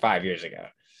like 5 years ago.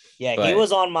 yeah, he But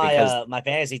was on my because my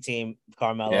fantasy team,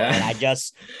 Carmelo, and yeah.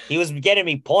 he was getting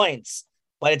me points,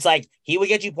 but it's like he would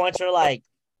get you points for like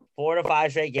 4 to 5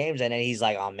 straight games, and then he's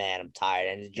like, "Oh man, I'm tired,"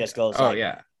 and it just goes Oh like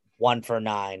yeah. 1 for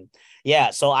 9.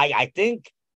 Yeah, so I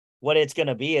think what it's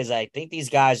gonna be is I think these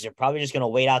guys are probably just gonna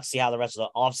wait out to see how the rest of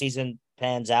the offseason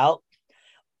pans out.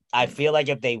 I feel like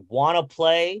if they want to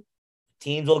play,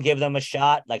 teams will give them a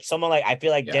shot. Like someone like I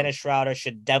feel like Yeah. Dennis Schroeder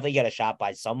should definitely get a shot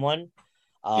by someone.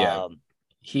 Yeah.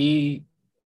 He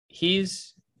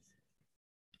he's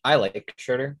I like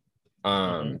Schroeder.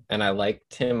 Mhm. And I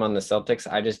liked him on the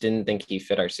Celtics. I just didn't think he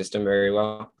fit our system very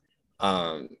well.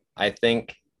 I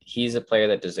think he's a player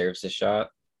that deserves a shot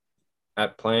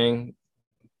at playing,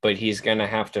 but he's gonna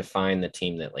have to find the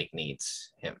team that like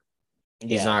needs him.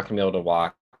 He's Yeah, not gonna be able to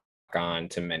walk on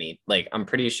to many. Like I'm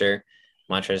pretty sure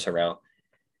Montrezl Harrell,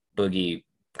 Boogie,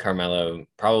 Carmelo,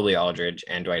 probably Aldridge,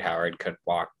 and Dwight Howard could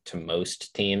walk to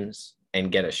most teams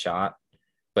and get a shot.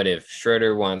 But if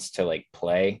Schroeder wants to like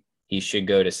play, he should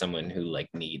go to someone who like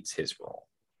needs his role.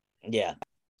 yeah,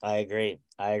 I agree.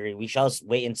 I agree. We shall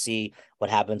wait and see what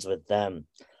happens with them.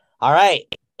 All right,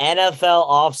 NFL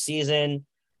offseason.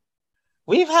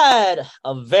 We've had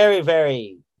a very,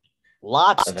 very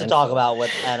lots to talk Eventful. about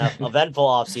with an eventful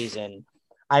offseason.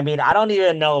 I mean, I don't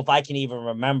even know if I can even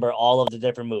remember all of the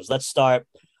different moves. Let's start.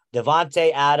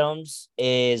 Devontae Adams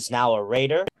is now a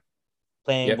Raider,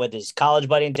 playing Yep. with his college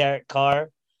buddy Derek Carr.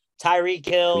 Tyreek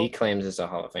Who he Hill. claims is a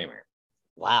Hall of Famer.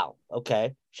 Wow.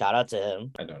 Okay. Shout out to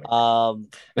him. I don't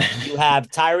agree. You have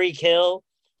Tyreek Hill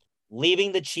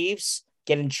leaving the Chiefs,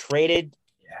 getting traded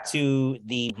Yeah. to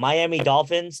the Miami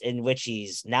Dolphins, in which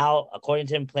he's now, according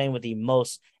to him, playing with the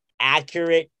most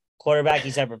accurate quarterback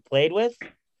he's ever played with.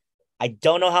 I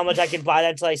don't know how much I can buy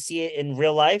that until I see it in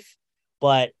real life,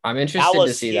 but I'm that interested to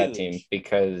was see that team huge.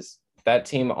 because that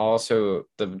team also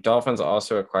the Dolphins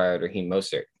also acquired Raheem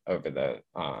Mostert over the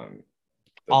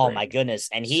Oh my break. goodness.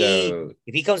 And So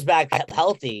if he comes back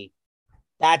healthy,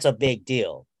 that's a big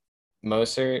deal.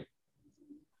 Mostert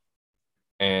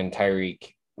and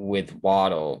Tyreek with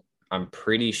Waddle, I'm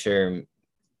pretty sure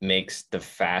makes the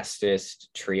fastest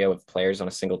trio of players on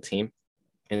a single team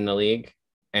in the league.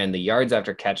 And the yards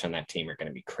after catch on that team are going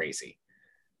to be crazy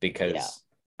Yeah. because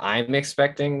I'm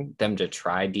expecting them to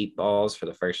try deep balls for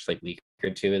the first like week or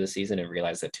two of the season and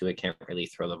realize that Tua can't really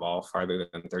throw the ball farther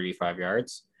than 35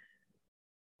 yards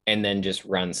and then just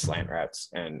run slant routes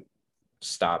and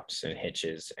stops and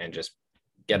hitches and just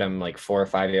get them like 4 or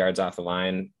 5 yards off the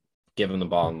line, give them the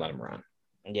ball and let them run.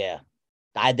 Yeah.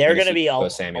 You're They're going to going to see be Bo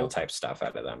Samuel type stuff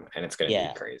out of them, and it's going to be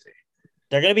yeah. crazy.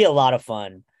 They're going to be a lot of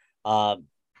fun.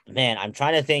 Man, I'm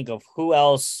trying to think of who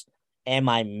else am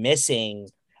I missing.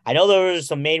 I know there were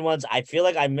some main ones. I feel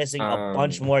like I'm missing a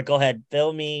bunch more. Go ahead,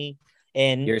 fill me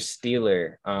in. Your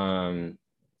Steeler,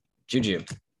 Juju.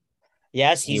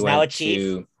 Yes, He he's now a went Chief.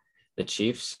 to the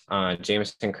Chiefs.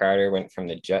 Jamison Crowder went from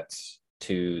the Jets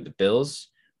to the Bills.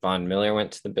 Von Miller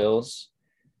went to the Bills.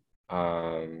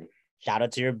 Shout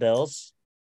out to your Bills.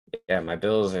 Yeah, my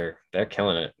Bills they're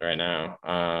killing it right now.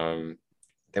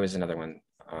 There was another one.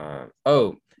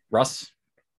 Russ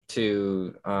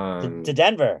to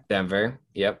Denver. Denver.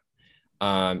 Yep.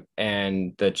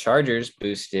 And the Chargers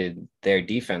boosted their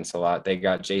defense a lot. They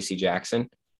got J.C. Jackson,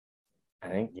 I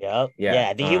think. Yep. Yeah. Yeah,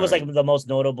 I think he was like the most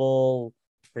notable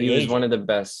He free was one agent. of the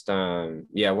best.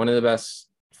 One of the best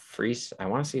free. I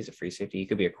want to say he's a free safety. He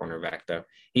could be a cornerback though.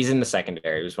 He's in the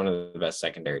secondary. He was one of the best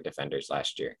secondary defenders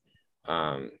last year.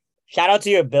 Shout out to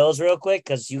your Bills real quick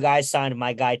because you guys signed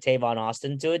my guy Tavon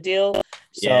Austin to a deal.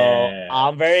 So Yeah.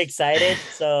 I'm very excited.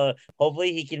 So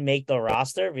hopefully he can make the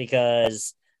roster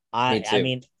because I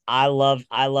mean I love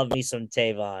me some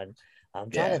Tavon. I'm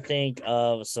trying to think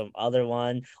of some other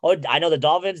one. Oh, I know the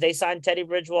Dolphins, they signed Teddy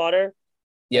Bridgewater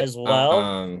as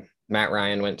well. Matt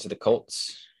Ryan went to the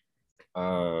Colts.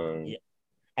 Yeah.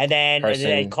 And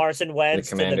then Carson Wentz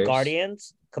the to the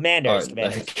Commanders.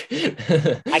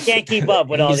 I can't keep up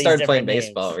with all he these started different playing names.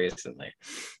 baseball recently.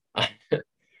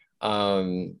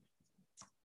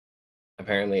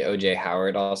 Apparently OJ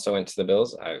Howard also went to the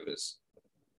Bills. I was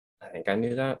I think I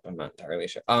knew that. I'm not entirely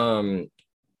sure.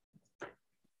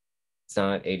 It's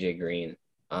not AJ Green.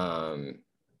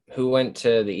 Who went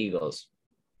to the Eagles?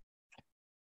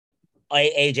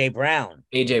 AJ Brown.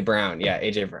 AJ Brown. Yeah,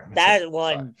 AJ Brown. That Sorry.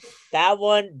 one, that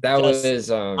one That just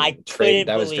was I trade. couldn't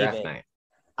That was believe draft it. night.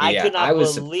 I Yeah, could I not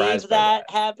was believe surprised by that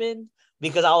that. happened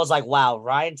because I was like, wow,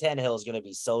 Ryan Tannehill is gonna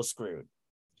be so screwed.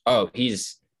 Oh,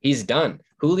 he's done.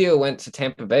 Julio went to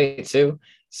Tampa Bay too.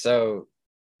 So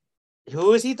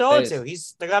Who is he throwing to?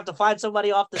 there's They're gonna have to find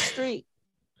somebody off the street.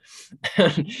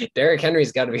 Derrick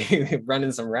Henry's got to be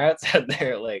running some routes out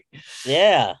there. Like,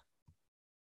 Yeah.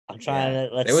 I'm trying yeah,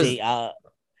 to let's there was see. Baker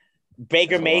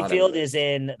there's a lot of Mayfield moves. is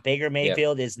in. Baker Yep,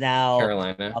 Mayfield is now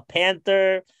Carolina. a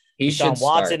Panther. He should Deshaun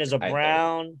Watson start. is a I think.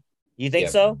 Brown. You think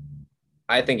Yep, so?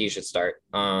 I think he should start.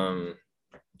 I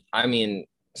mean,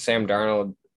 Sam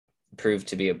Darnold proved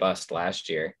to be a bust last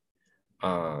year. I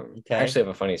Okay. actually have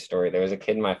a funny story. There was a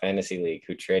kid in my fantasy league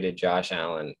who traded Josh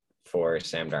Allen for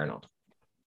Sam Darnold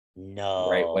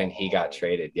right when he got No.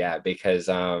 traded. Yeah, because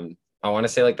I want to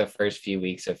say like the first few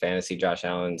weeks of fantasy, Josh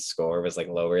Allen's score was like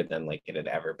lower than like it had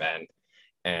ever been.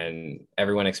 And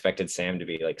everyone expected Sam to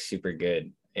be like super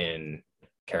good in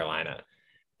Carolina.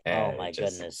 Oh And my it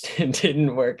just goodness.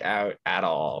 didn't work out at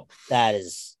all. That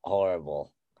is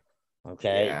horrible.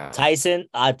 Okay. Yeah. Texans.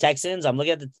 I'm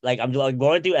looking at I'm like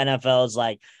going through NFL's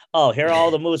like, oh, here are all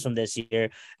the moves from this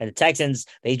year. And the Texans,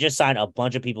 they just signed a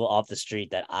bunch of people off the street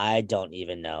that I don't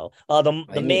even know. The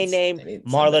main name, They need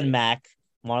Marlon somebody. Mack.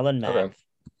 Marlon Mack. Okay.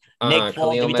 Nick Foles. Did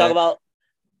Khalil we talk Mack about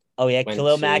went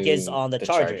Khalil Mack is to on the the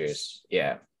Chargers. Chargers.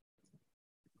 Yeah.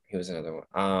 He was another one.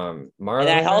 And I Marlon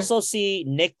Mack. also see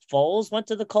Nick Foles went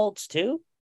to the Colts too.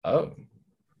 Oh,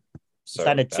 Signed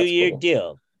so a that's 2-year cool.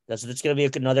 deal. That's going to be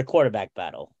another quarterback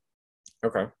battle.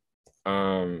 Okay.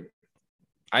 Um,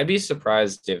 I'd be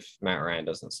surprised if Matt Ryan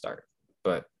doesn't start,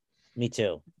 but Me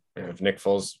too. if Nick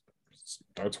Foles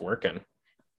starts working,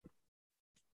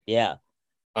 Yeah.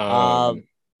 um,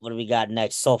 What do we got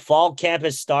next? So fall camp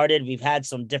has started. We've had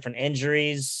some different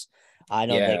injuries. I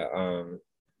know that yeah,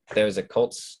 there was a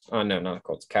Colts. Oh no, not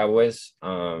Colts. Cowboys.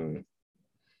 Who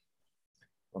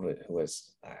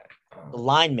was that? That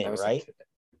lineman, was right?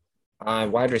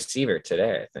 wide receiver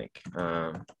today, I think.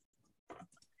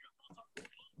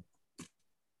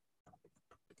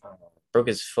 Broke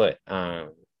his foot. Was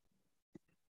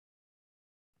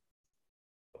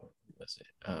it?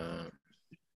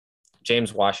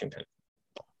 James Washington.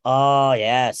 Oh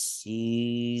yes,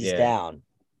 he's Yeah, down.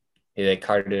 they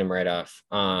carted him right off.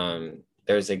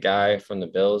 There's a guy from the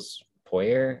Bills,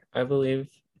 Poyer, I believe.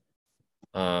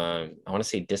 I want to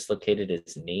say dislocated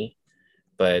his knee,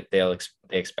 but they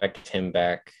expect him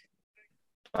back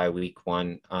by week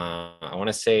 1. I want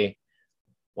to say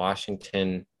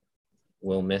Washington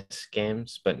will miss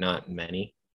games, but not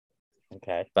many.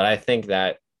 Okay. But I think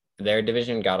that their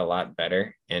division got a lot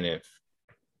better, and if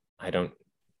I don't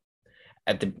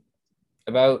at the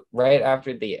about right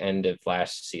after the end of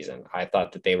last season, I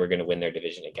thought that they were going to win their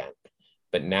division again.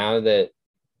 But now that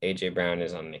AJ Brown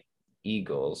is on the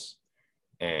Eagles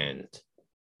and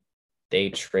they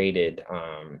traded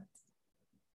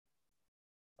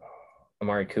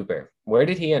Amari Cooper, where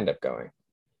did he end up going?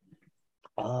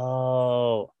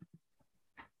 Oh,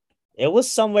 it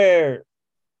was somewhere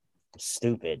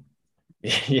stupid.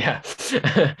 Yeah,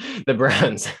 the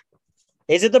Browns.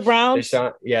 Is it the Browns?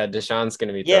 Deshaun's going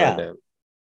to be throwing Yeah. to him.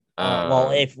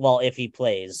 If he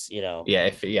plays, you know. Yeah,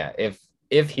 if he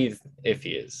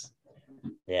is.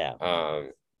 Yeah.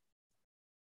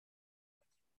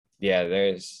 Yeah,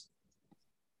 there's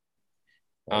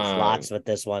Lots with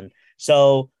this one.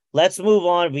 So let's move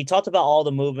on. We talked about all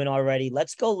the movement already.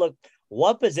 Let's go look.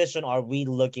 What position are we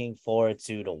looking forward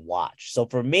to watch? So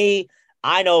for me,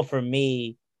 I know for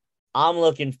me, I'm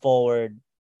looking forward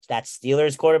to that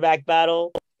Steelers quarterback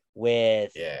battle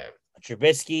with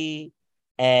Trubisky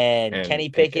and Kenny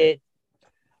Pickett.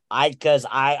 I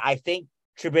think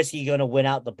Trubisky gonna win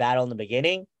out the battle in the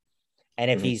beginning,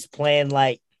 and if he's playing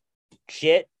like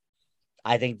shit,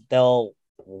 I think they'll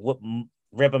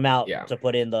rip him out to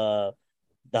put in the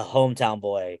hometown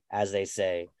boy, as they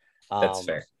say. That's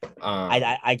fair.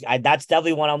 I that's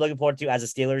definitely one I'm looking forward to as a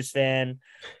Steelers fan.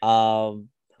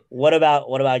 What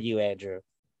about you, Andrew?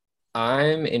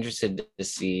 I'm interested to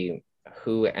see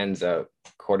who ends up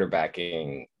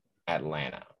quarterbacking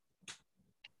Atlanta.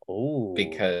 Oh,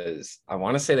 because I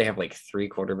want to say they have like 3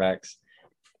 quarterbacks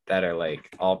that are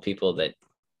like all people that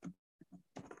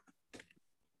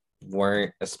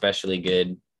weren't especially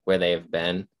good where they have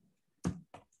been,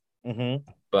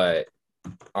 but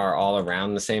are all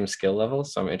around the same skill level.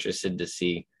 So I'm interested to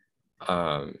see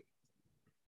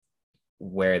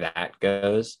where that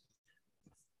goes,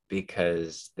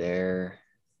 because they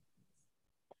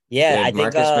Yeah, I had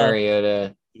think Marcus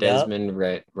Mariota, yep.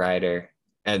 Desmond Ryder,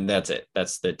 and that's it.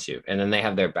 That's the two. And then they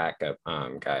have their backup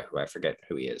guy who I forget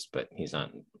who he is, but he's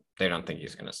not. They don't think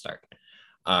he's going to start.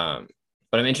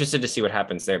 But I'm interested to see what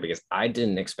happens there because I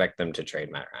didn't expect them to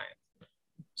trade Matt Ryan.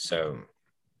 So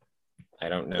I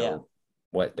don't know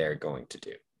what they're going to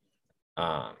do.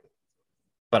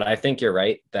 But I think you're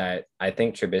right that I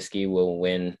think Trubisky will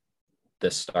win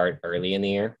the start early in the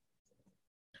year.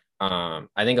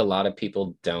 I think a lot of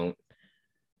people don't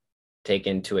take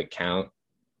into account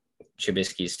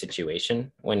Trubisky's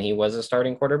situation when he was a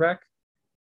starting quarterback,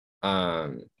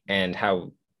 and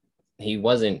how he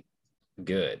wasn't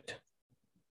good,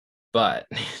 but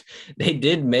they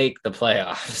did make the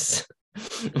playoffs.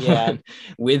 Yeah.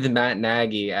 With Matt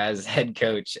Nagy as head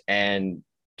coach and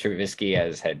Trubisky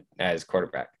as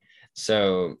quarterback.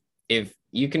 So if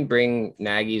you can bring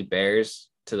Nagy's Bears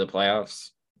to the playoffs,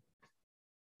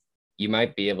 you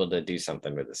might be able to do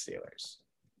something with the Steelers.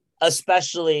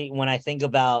 Especially when I think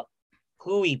about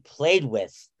who he played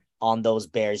with on those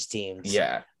Bears teams.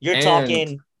 Yeah. You're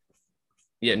talking.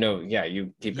 Yeah, no, yeah,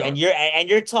 you keep going. And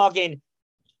you're talking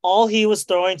all he was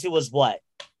throwing to was what?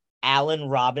 Allen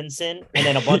Robinson, and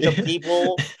then a bunch of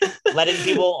people letting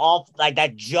people off like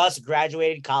that just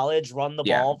graduated college run the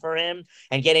ball for him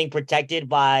and getting protected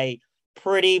by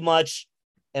pretty much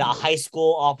a high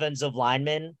school offensive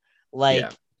lineman.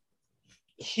 Like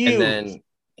huge. And then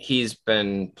he's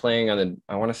been playing on the,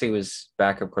 I want to say he was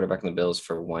backup quarterback in the Bills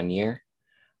for 1 year.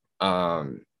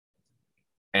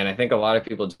 And I think a lot of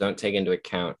people don't take into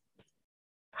account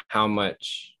how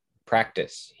much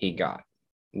practice he got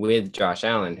with Josh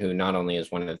Allen, who not only is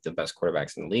one of the best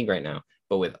quarterbacks in the league right now,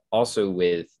 but with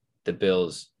the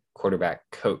Bills quarterback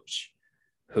coach,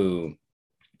 who,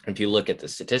 if you look at the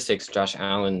statistics, Josh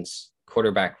Allen's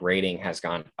quarterback rating has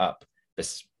gone up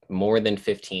this more than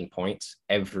 15 points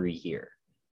every year,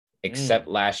 except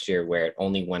last year where it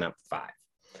only went up 5.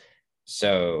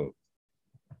 So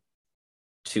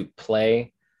to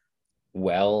play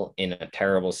well in a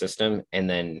terrible system and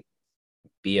then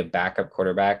be a backup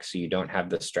quarterback so you don't have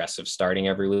the stress of starting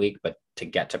every week, but to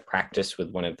get to practice with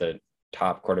one of the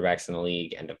top quarterbacks in the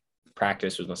league and to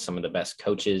practice with some of the best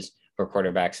coaches or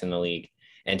quarterbacks in the league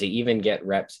and to even get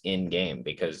reps in game,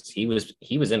 because he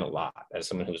was in a lot. As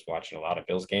someone who was watching a lot of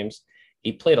Bills games,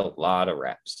 he played a lot of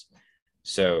reps.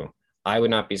 So I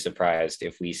would not be surprised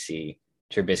if we see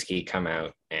Trubisky come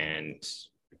out and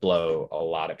blow a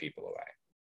lot of people away.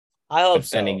 I hope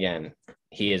so. Then again,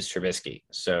 he is Trubisky.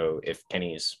 So if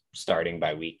Kenny's starting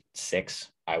by week 6,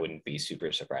 I wouldn't be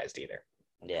super surprised either.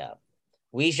 Yeah.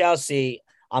 We shall see.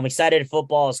 I'm excited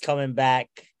football is coming back.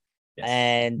 Yes.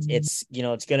 And it's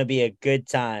going to be a good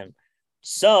time.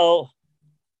 So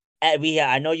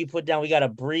I know you put down, we got a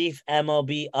brief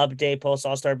MLB update post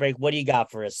All-Star break. What do you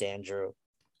got for us, Andrew?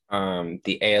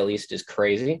 The AL East is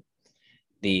crazy.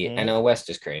 The NL West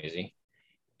is crazy.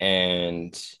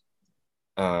 And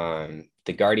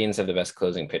the Guardians have the best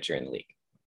closing pitcher in the league.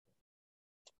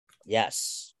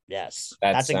 Yes.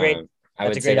 That's a great I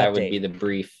would say that would be the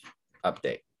brief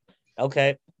update.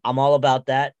 Okay. I'm all about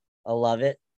that. I love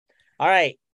it. All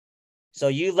right. So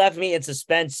you left me in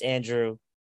suspense, Andrew.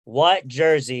 What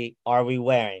jersey are we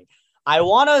wearing? I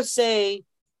want to say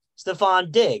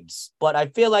Stefon Diggs, but I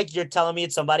feel like you're telling me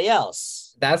it's somebody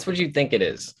else. That's what you think it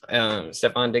is.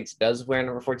 Stefon Diggs does wear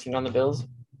number 14 on the Bills,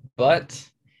 but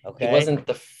he wasn't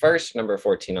the first number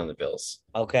 14 on the Bills.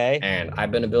 Okay. And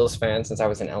I've been a Bills fan since I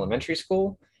was in elementary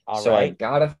school. I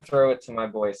got to throw it to my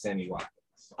boy, Sammy Watkins.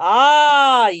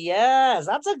 Ah, yes.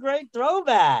 That's a great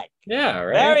throwback. Yeah,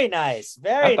 right? Very nice.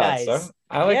 Very nice. So.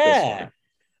 I like this one.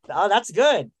 Oh, that's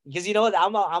good. Because you know what?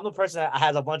 I'm a person that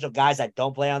has a bunch of guys that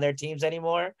don't play on their teams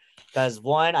anymore. Because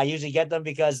 1, I usually get them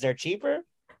because they're cheaper.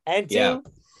 And 2,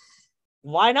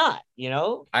 why not?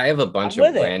 I have a bunch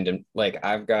of random,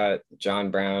 I've got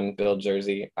John Brown Bill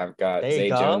jersey. I've got Zay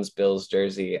Jones Bills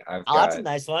jersey. That's a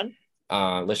nice one.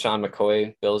 LaShawn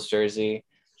McCoy Bills jersey.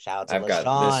 Shout out to I've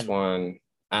got this one.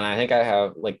 And I think I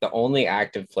have the only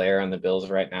active player on the Bills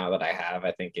right now that I have,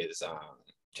 I think, is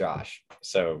Josh.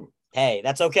 So hey,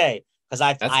 that's okay, because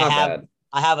I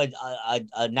have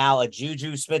a now a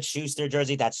Juju Smith-Schuster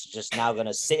jersey that's just now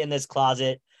gonna sit in this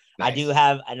closet. Nice. I do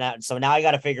have, and so now I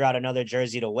got to figure out another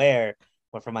jersey to wear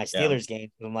for my Steelers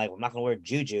game. I'm like, I'm not gonna wear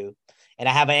Juju, and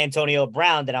I have an Antonio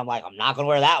Brown that I'm like, I'm not gonna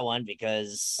wear that one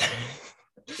because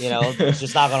it's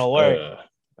just not gonna work.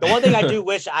 The one thing I do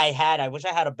wish I had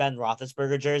a Ben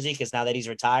Roethlisberger jersey, because now that he's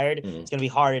retired, it's going to be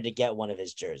harder to get one of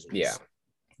his jerseys. Yeah.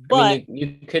 But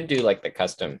you could do the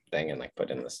custom thing and put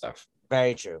in the stuff.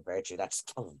 Very true. Very true. That's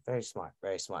very smart.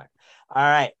 Very smart. All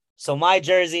right. So my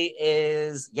jersey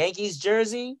is Yankees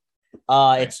jersey. It's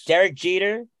Nice. Derek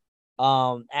Jeter.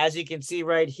 As you can see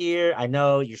right here, I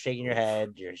know you're shaking your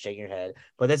head. You're shaking your head,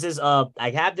 but this is I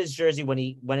have this jersey when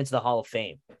he went into the Hall of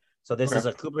Fame. So this is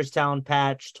Okay. a Cooperstown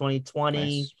patch 2020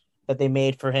 Nice. that they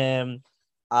made for him.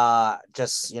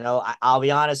 Just I'll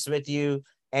be honest with you.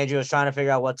 Andrew was trying to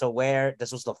figure out what to wear.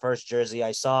 This was the first jersey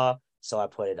I saw, so I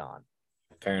put it on.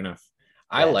 Fair enough.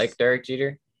 I like Yes. Derek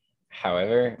Jeter.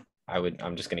 However,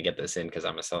 I'm just gonna get this in because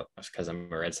I'm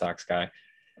a Red Sox guy.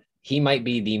 He might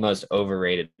be the most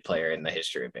overrated player in the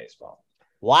history of baseball.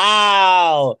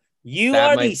 Wow. You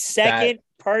That are the might that second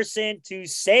person to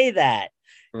say that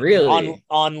really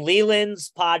on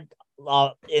Leland's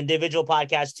individual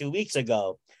podcast 2 weeks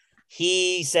ago.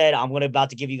 He said, I'm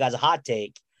about to give you guys a hot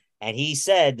take. And he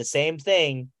said the same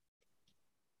thing.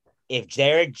 If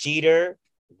Derek Jeter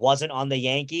wasn't on the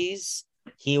Yankees,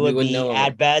 he we would would be know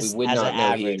at we best would as an not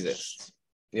know he average. exists.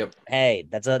 Yep. Hey,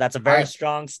 that's a very I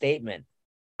strong statement.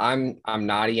 I'm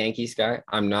not a Yankees guy.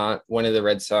 I'm not one of the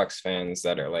Red Sox fans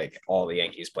that are like all the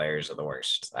Yankees players are the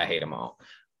worst. I hate them all.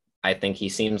 I think he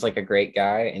seems like a great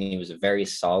guy and he was a very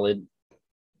solid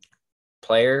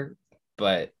player,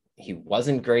 but he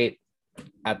wasn't great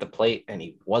at the plate and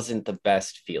he wasn't the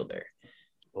best fielder.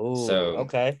 Ooh, So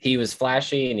okay. he was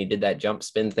flashy and he did that jump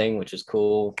spin thing, which is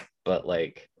cool. But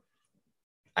like,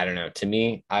 I don't know. To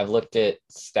me, I've looked at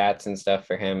stats and stuff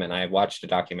for him and I watched a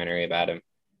documentary about him,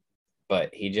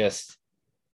 but he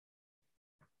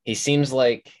seems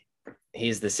like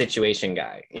he's the situation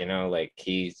guy, like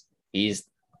he's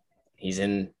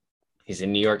in he's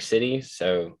in New York City,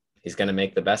 so he's gonna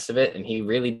make the best of it, and he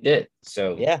really did.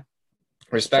 So Yeah,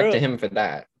 respect to true. him for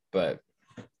that, but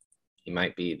he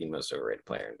might be the most overrated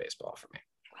player in baseball for me.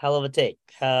 Hell of a take.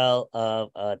 Hell of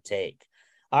a take.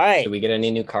 All Did right. we get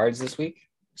any new cards this week?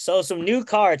 So some new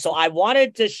cards. So I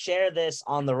wanted to share this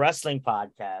on the wrestling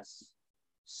podcast.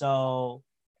 So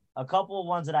a couple of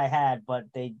ones that I had, but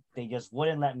they just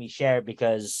wouldn't let me share it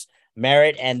because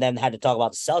Merritt and them had to talk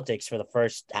about the Celtics for the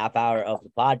first half hour of the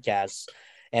podcast.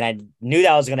 And I knew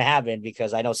that was going to happen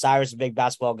because I know Cyrus is a big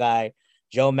basketball guy.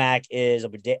 Joe Mack is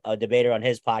a debater on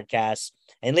his podcast,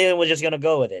 and Leland was just going to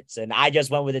go with it. And I just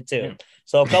went with it too. Yeah.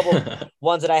 So a couple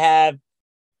ones that I have,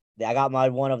 I got my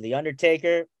one of The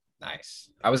Undertaker. Nice.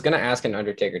 I was gonna ask an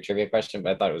Undertaker trivia question,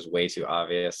 but I thought it was way too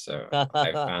obvious, so I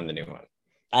I found the new one.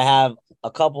 have a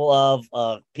couple of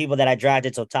people that I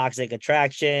drafted. So Toxic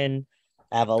Attraction.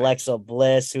 I have Nice. Alexa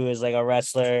Bliss, who is like a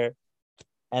wrestler.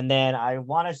 And then I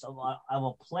have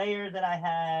a player that I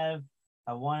have.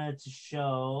 I wanted to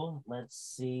show. Let's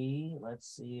see. Let's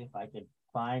see if I could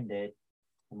find it.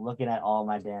 I'm looking at all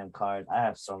my damn cards. I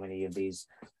have so many of these.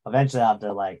 Eventually, I'll have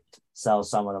to like sell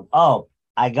some of them. Oh,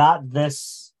 I got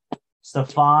this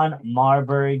Stephon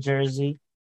Marbury jersey.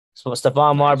 So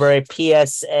Stephon Nice. Marbury,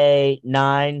 PSA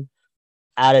 9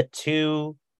 out of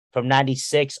 2 from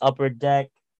 96 Upper Deck.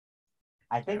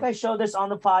 I think Yeah. I showed this on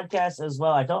the podcast as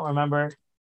well. I don't remember.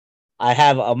 I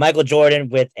have a Michael Jordan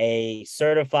with a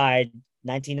certified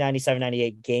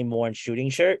 1997-98 game worn shooting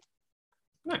shirt,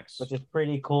 which Nice. is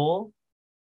pretty cool.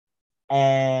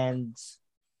 And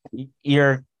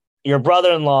your your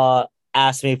brother-in-law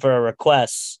asked me for a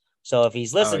request. So if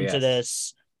he's Oh listening to yes.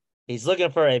 this, he's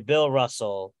looking for a Bill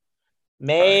Russell.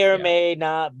 May Card. or Yeah. may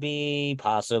not be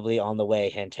possibly on the way,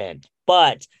 hint, hint.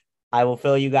 But I will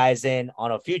fill you guys in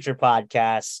on a future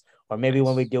podcast or maybe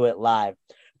when we Nice. do it live.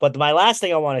 But my last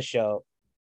thing I want to show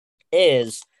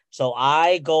is so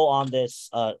I go on this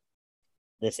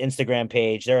Instagram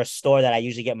page. They're a store that I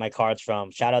usually get my cards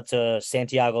from. Shout out to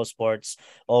Santiago Sports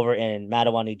over in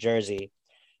Mattawa, New Jersey.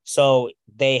 So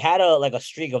they had a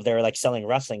streak of they were like selling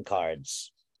wrestling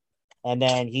cards. And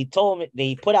then he told me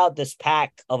they put out this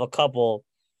pack of a couple.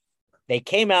 They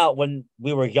came out when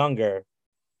we were younger.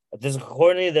 This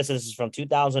according to this is from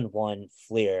 2001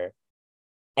 Fleer,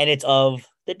 and it's of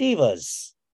the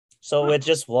Divas. So Huh. it's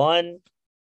just one,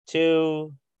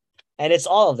 two, and it's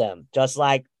all of them, just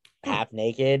like Hmm. half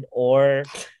naked or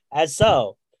as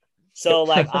so. So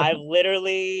like I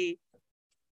literally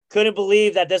couldn't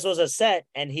believe that this was a set,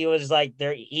 and he was like,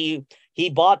 there he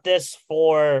bought this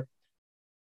for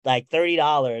like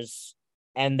 $30,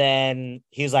 and then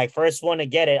he's like, first one to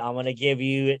get it, I'm gonna give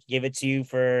it to you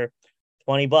for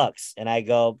 $20, and I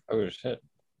go, Oh shit.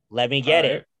 let me All get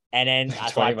it, right. and then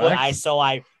 $20 bucks.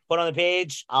 I put on the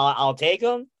page, I'll take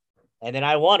them, and then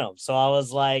I won them. So I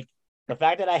was like, the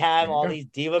fact that I have There you all go. these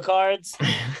diva cards,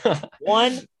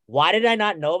 one, why did I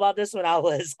not know about this when I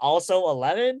was also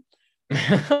 11?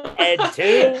 And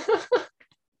two,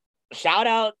 shout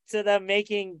out to them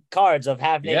making cards of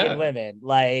half naked Yeah, women.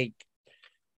 Like,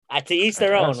 to each I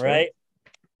their own, guess, yeah. right?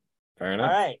 Fair All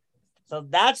enough. right.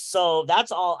 that's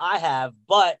all I have.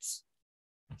 But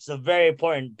it's a very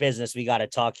important business we got to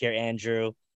talk here,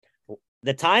 Andrew.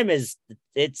 The time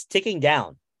it's ticking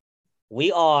down.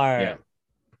 We are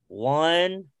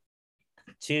 1,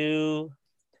 2,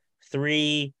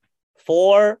 3,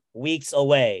 4 weeks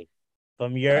away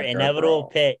from your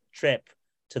inevitable trip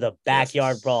to the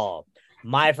backyard brawl.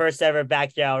 My first ever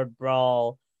backyard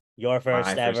brawl. Your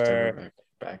first ever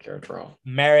backyard brawl.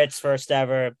 Merritt's first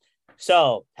ever.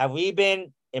 So, have we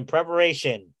been in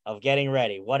preparation of getting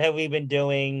ready? What have we been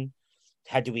doing?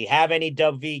 Do we have any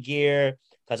WV gear?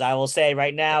 Because I will say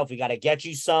right now, if we got to get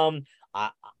you some,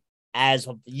 as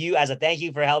a thank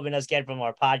you for helping us get from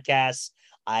our podcast,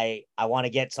 I want to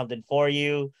get something for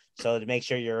you, so to make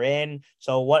sure you're in.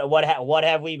 So what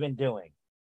have we been doing?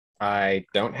 I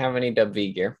don't have any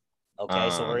WV gear. Okay,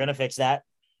 so we're gonna fix that.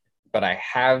 But I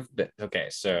have been, okay,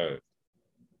 so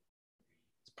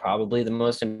it's probably the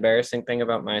most embarrassing thing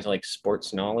about my like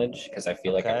sports knowledge, because I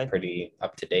feel like I'm pretty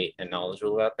up to date and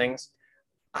knowledgeable about things.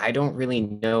 I don't really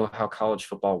know how college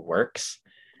football works.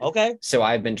 Okay. So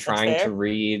I've been trying to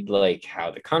read like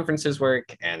how the conferences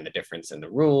work and the difference in the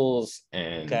rules.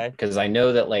 And because I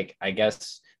know that, like, I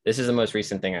guess this is the most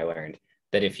recent thing I learned,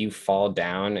 that if you fall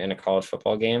down in a college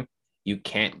football game, you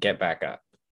can't get back up.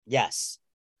 Yes.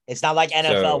 It's not like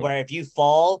NFL where if you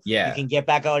fall, you can get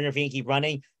back on your feet and keep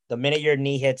running. The minute your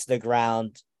knee hits the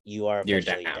ground, you're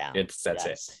down. That's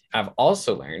it. I've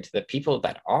also learned that people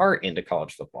that are into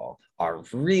college football are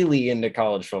really into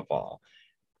college football.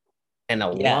 And a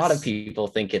lot of people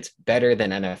think it's better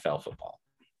than NFL football.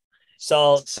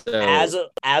 So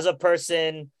as a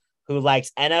person who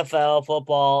likes NFL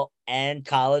football and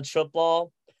college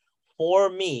football, for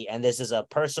me, and this is a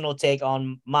personal take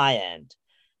on my end,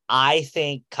 I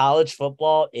think college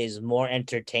football is more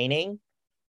entertaining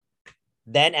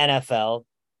than NFL.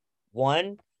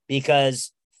 One,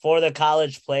 because for the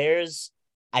college players,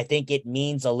 I think it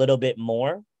means a little bit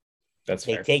more.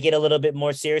 They take it a little bit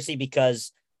more seriously,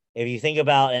 because if you think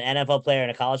about an NFL player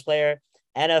and a college player,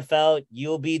 NFL,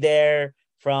 you'll be there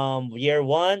from year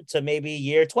 1 to maybe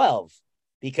year 12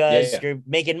 because you're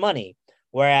making money.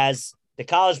 Whereas the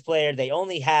college player, they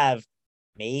only have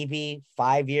maybe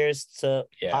 5 years to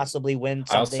possibly win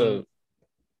something. I also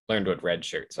learned what red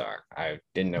shirts are. I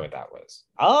didn't know what that was.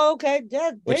 Oh, okay.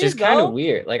 Yeah, which is kind of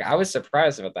weird. Like, I was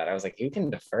surprised about that. I was like, you can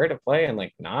defer to play and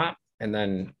like not, and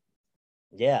then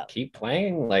keep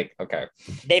playing. Like, okay.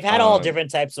 They've had all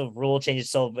different types of rule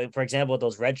changes. So, for example,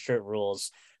 those red shirt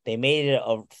rules, they made it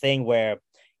a thing where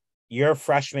your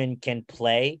freshman can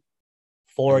play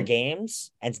 4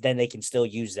 games, and then they can still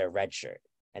use their red shirt,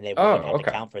 and they wouldn't have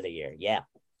to count for the year. Yeah.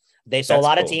 A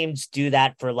lot of teams do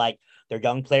that for like their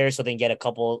young players, so they can get a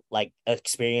couple like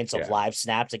experience of live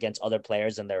snaps against other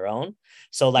players in their own.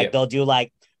 So like they'll do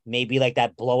like maybe like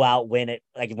that blowout win,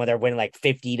 like when they're winning like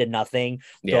 50-0,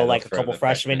 throw like a couple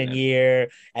freshmen in year,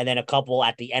 and then a couple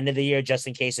at the end of the year, just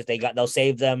in case if they'll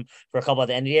save them for a couple at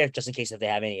the end of the year, just in case if they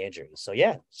have any injuries. So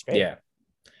yeah, it's great. Yeah.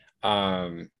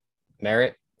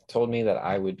 Merritt told me that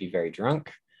I would be very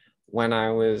drunk when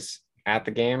I was at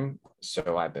the game,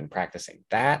 so I've been practicing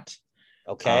that.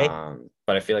 Okay.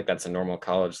 But I feel like that's a normal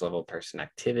college level person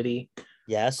activity.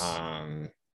 Yes. So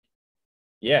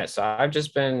I've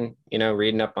just been,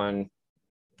 reading up on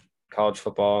college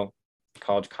football,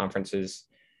 college conferences.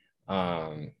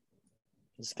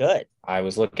 It's good. I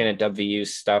was looking at WVU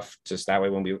stuff just that way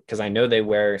because I know they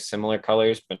wear similar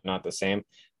colors, but not the same.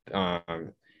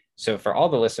 So for all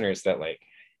the listeners that like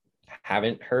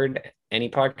haven't heard any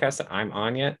podcast that I'm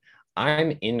on yet,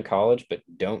 I'm in college, but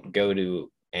don't go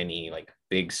to any like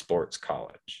big sports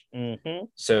college. Mm-hmm.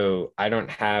 So I don't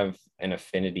have an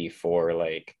affinity for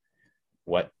like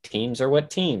what teams are what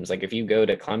teams. Like if you go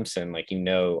to Clemson, like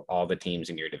all the teams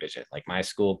in your division. Like my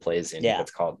school plays in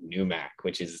what's called NUMAC,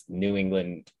 which is New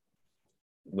England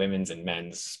Women's and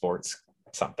Men's Sports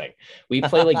something. We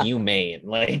play like UMaine,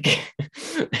 like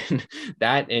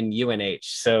that, and UNH.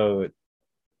 So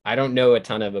I don't know a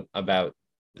ton about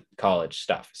college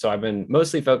stuff. So I've been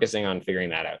mostly focusing on figuring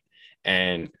that out.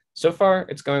 And so far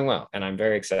it's going well, and I'm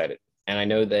very excited. And I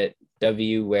know that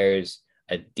W wears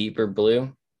a deeper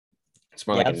blue. It's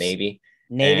more like a navy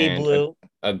blue,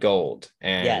 a gold.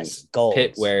 And gold.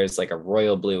 Pitt wears like a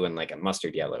royal blue and like a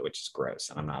mustard yellow, which is gross,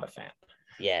 and I'm not a fan.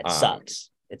 Yeah, it sucks.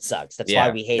 It sucks. That's why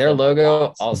we hate their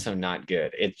logo. Also not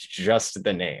good. It's just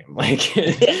the name. Like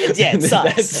it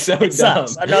sucks. That's so it dumb.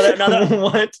 Sucks. Another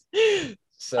what?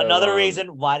 So, another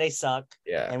reason why they suck.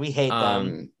 Yeah, and we hate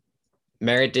them.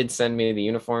 Merritt did send me the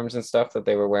uniforms and stuff that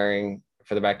they were wearing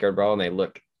for the backyard brawl, and they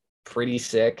look pretty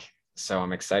sick. So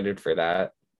I'm excited for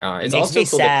that. It's also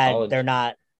cool sad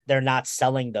they're they're not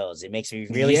selling those. It makes me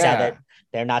really sad that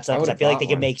they're not I selling would because I have feel like bought they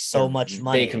can one. make so much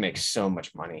money. They can make so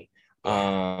much money.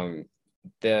 Yeah.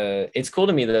 It's cool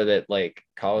to me though that like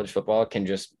college football can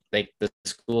just like the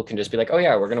school can just be like, oh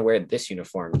yeah, we're gonna wear this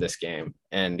uniform this game,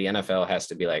 and the NFL has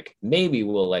to be like, maybe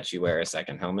we'll let you wear a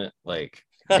second helmet, like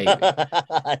maybe.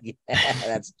 Yeah,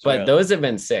 that's But true. those have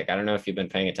been sick. I don't know if you've been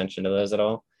paying attention to those at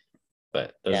all,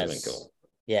 but those have been Yes. cool.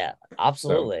 Yeah, So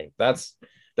absolutely.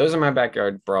 those are my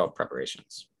backyard brawl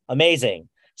preparations. Amazing.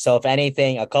 So, if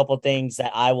anything, a couple things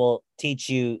that I will teach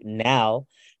you now.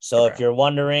 So, if Okay. you're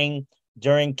wondering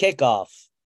during kickoff,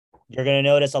 you're going to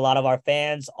notice a lot of our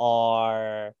fans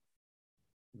are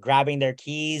grabbing their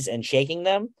keys and shaking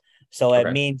them. So, it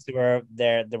Okay. means we're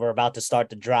about to start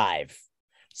the drive.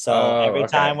 So, Oh, every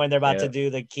time okay. when they're about to Yeah. do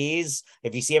the keys,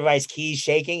 if you see everybody's keys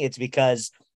shaking, it's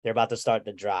because they're about to start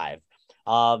the drive.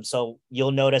 So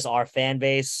you'll notice our fan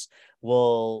base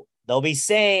they'll be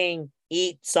saying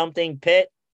eat something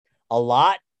Pitt a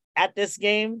lot at this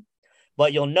game,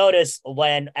 but you'll notice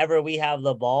whenever we have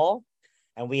the ball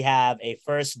and we have a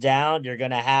first down, you're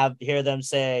gonna hear them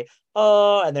say,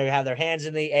 oh, and they have their hands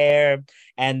in the air.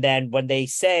 And then when they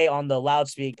say on the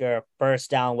loudspeaker, first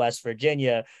down, West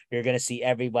Virginia, you're gonna see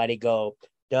everybody go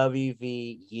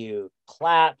WVU,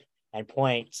 clap and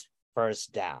point,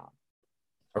 first down.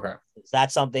 Okay. Is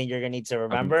that something you're gonna need to I'm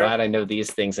remember? glad I know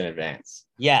these things in advance.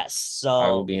 Yes. I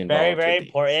will So be very, involved very with these.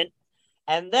 important.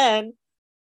 And then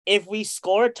if we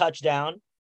score a touchdown,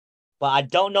 but I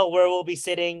don't know where we'll be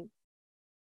sitting,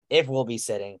 if we'll be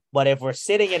sitting, but if we're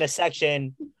sitting in a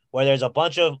section where there's a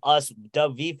bunch of us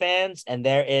WV fans and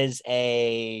there is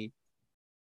a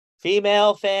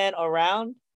female fan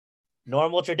around,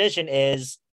 normal tradition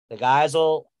is the guys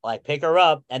will like pick her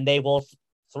up and they will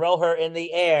throw her in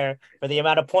the air for the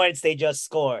amount of points they just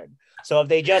scored. So if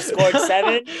they just scored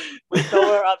 7, we throw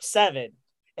her up 7.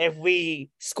 If we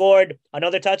scored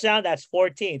another touchdown, that's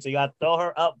 14. So you got to throw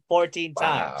her up 14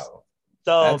 times. Wow.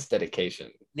 So That's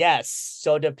dedication. yes.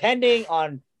 So depending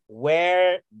on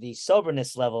where the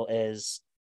soberness level is,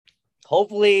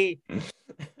 hopefully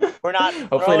we're not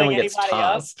Hopefully no throwing one gets anybody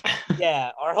up. tossed.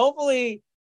 Yeah. Or hopefully,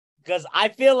 because I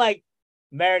feel like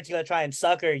Merritt's gonna try and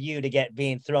sucker you to get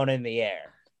being thrown in the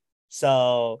air.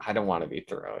 So I don't want to be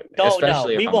thrown, don't know.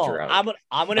 especially We if I'm won't. drunk.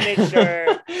 I'm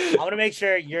gonna make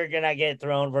sure you're gonna get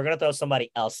thrown. We're gonna throw somebody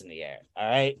else in the air. All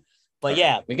right. But Okay.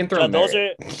 yeah, We can throw so those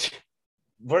Merritt. are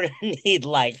we're gonna need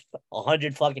like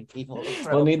 100 fucking people to We'll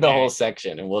throw need the whole Merritt.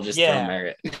 section and we'll just throw Yeah.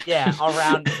 Merritt. Yeah,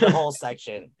 around the whole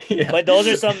section. Yeah. But those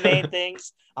are some main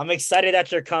things. I'm excited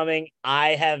that you're coming.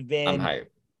 I'm hyped.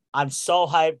 I'm so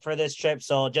hyped for this trip.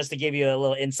 So just to give you a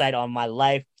little insight on my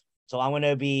life. So I'm going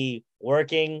to be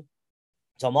working.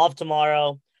 So I'm off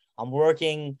tomorrow. I'm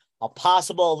working a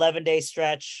possible 11-day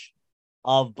stretch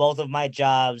of both of my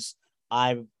jobs.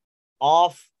 I'm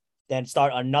off, then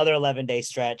start another 11-day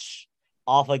stretch,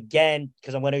 off again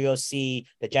because I'm going to go see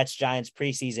the Jets Giants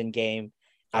preseason game.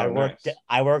 Oh, nice.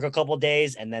 I work a couple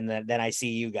days and then I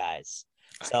see you guys.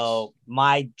 Nice. So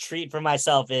my treat for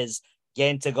myself is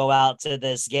getting to go out to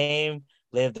this game,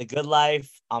 live the good life.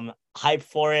 I'm hyped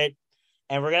for it,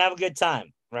 and we're gonna have a good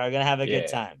time. We're gonna have a good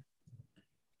time.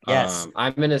 Yes.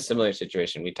 I'm in a similar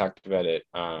situation. We talked about it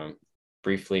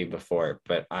briefly before,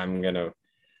 but I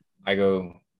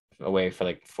go away for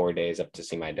like 4 days up to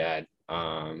see my dad.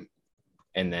 And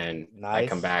then I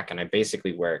come back and I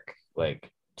basically work like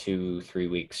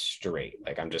 2-3 weeks straight.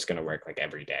 Like I'm just gonna work like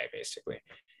every day basically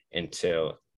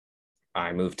until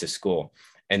I move to school.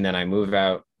 And then I move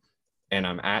out and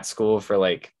I'm at school for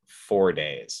like 4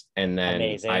 days. And then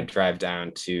Amazing. I drive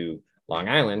down to Long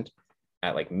Island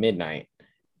at like midnight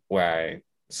where I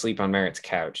sleep on Merritt's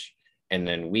couch. And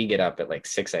then we get up at like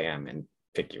 6 a.m. and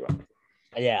pick you up.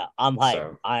 Yeah, I'm hyped.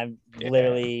 So, I'm yeah.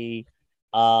 literally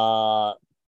I'm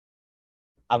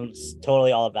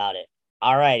totally all about it.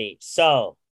 All righty.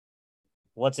 So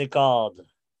what's it called?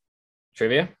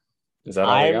 Trivia? Is that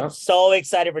all we I'm got? so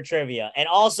excited for trivia. And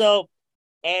also,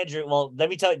 Andrew, well, let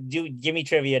me give me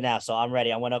trivia now. So I'm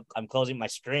ready. I'm closing my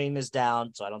screen is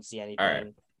down so I don't see anything. All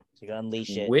right. So you can unleash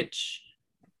it.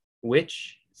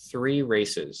 Which 3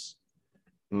 races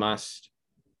must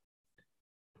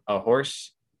a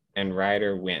horse and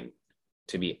rider win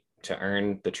to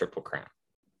earn the Triple Crown?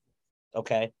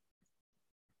 Okay.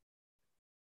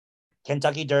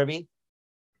 Kentucky Derby.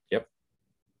 Yep.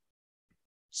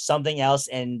 Something else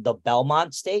in the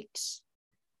Belmont Stakes.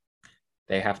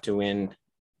 They have to win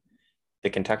the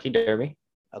Kentucky Derby.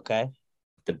 Okay.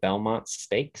 The Belmont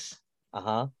Stakes.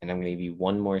 Uh-huh. And I'm going to give you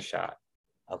one more shot.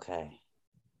 Okay.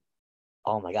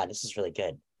 Oh my God, this is really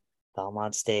good.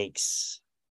 Belmont Stakes.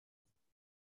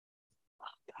 Oh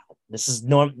God. This is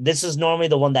normally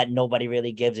the one that nobody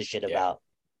really gives a shit about.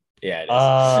 Yeah, it is.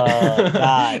 Oh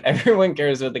God. Everyone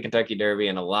cares about the Kentucky Derby,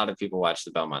 and a lot of people watch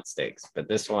the Belmont Stakes. But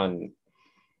this one,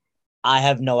 I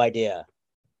have no idea.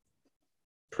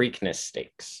 Preakness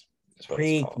Stakes is what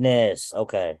it's called. Preakness.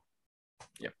 Okay.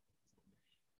 Yep.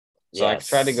 So I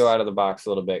tried to go out of the box a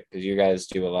little bit because you guys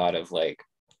do a lot of like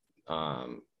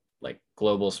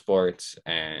global sports,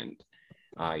 and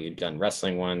you've done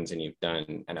wrestling ones, and you've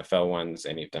done NFL ones,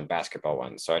 and you've done basketball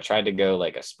ones. So I tried to go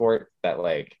like a sport that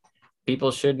like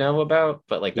people should know about,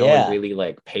 but like no one really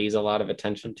like pays a lot of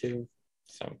attention to.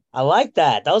 So I like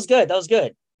that. That was good. That was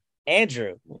good.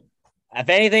 Andrew, if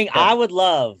anything, I would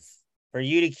love for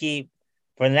you to keep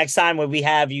for the next time when we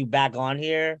have you back on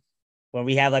here, when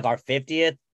we have like our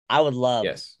 50th, I would love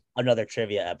another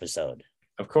trivia episode.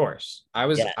 Of course. I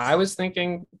was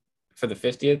thinking for the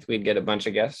 50th, we'd get a bunch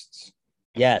of guests.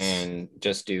 Yes. And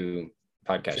just do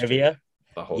podcast trivia.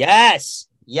 The whole yes.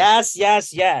 Time.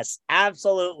 Yes.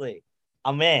 Absolutely.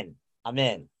 I'm in.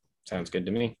 Sounds good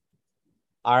to me.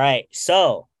 All right.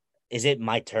 So is it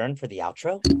my turn for the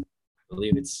outro? I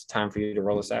believe it's time for you to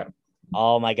roll us out.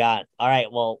 Oh my God. All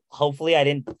right. Well, hopefully I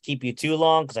didn't keep you too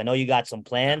long because I know you got some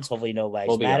plans. Hopefully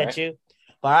nobody's mad at you.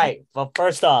 All right. Well,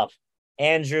 first off,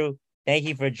 Andrew, thank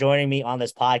you for joining me on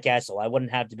this podcast so I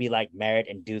wouldn't have to be like Merritt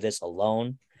and do this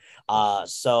alone.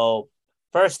 So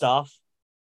first off,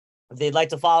 if they'd like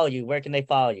to follow you, where can they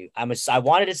follow you? I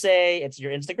wanted to say it's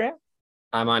your Instagram.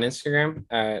 I'm on Instagram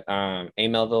at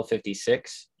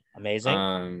amelville56.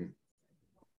 Amazing.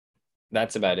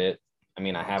 That's about it. I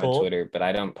mean, I have a Twitter, but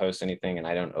I don't post anything and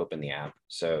I don't open the app.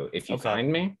 So if you find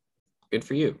me, good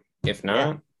for you. If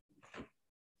not,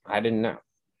 I didn't know.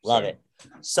 Love it.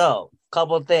 So,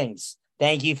 couple of things.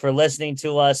 Thank you for listening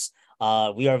to us.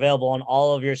 We are available on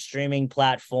all of your streaming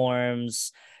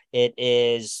platforms.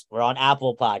 We're on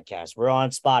Apple Podcasts. We're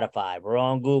on Spotify. We're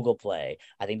on Google Play.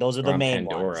 I think those are the main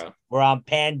ones. We're on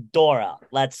Pandora.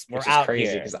 We're out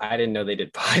crazy because I didn't know they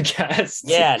did podcasts.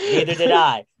 Yeah, neither did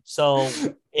I. So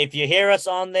if you hear us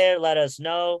on there, let us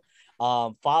know.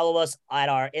 Follow us at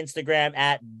our Instagram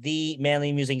at The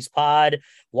Manly Musings Pod.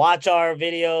 Watch our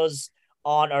videos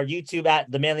on our YouTube at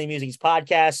The Manly Musings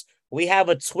Podcast. We have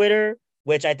a Twitter,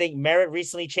 which I think Merritt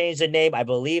recently changed the name. I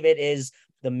believe it is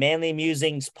The Manly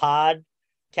Musings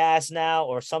Podcast now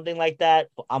or something like that.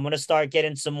 I'm going to start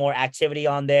getting some more activity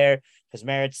on there because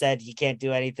Merritt said he can't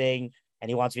do anything and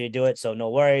he wants me to do it. So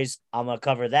no worries. I'm going to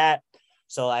cover that.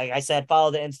 So like I said, follow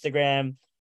the Instagram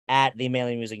at The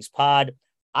Manly Musings Pod.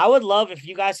 I would love if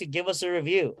you guys could give us a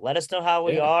review. Let us know how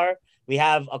we are. We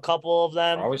have a couple of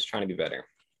them. We're always trying to be better.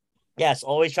 Yes,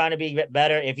 always trying to be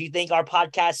better. If you think our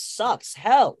podcast sucks,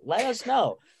 hell, let us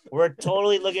know. We're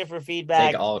totally looking for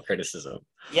feedback. Take all criticism.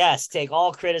 Yes, take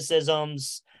all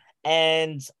criticisms.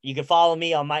 And you can follow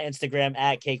me on my Instagram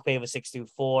at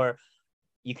kquava624.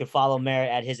 You can follow Merritt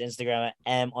at his Instagram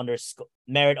at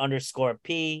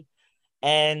Merritt_P.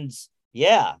 And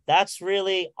yeah, that's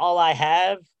really all I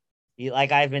have.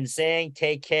 Like I've been saying,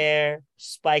 take care,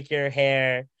 spike your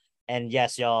hair. And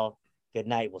yes, y'all, good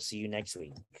night. We'll see you next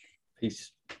week.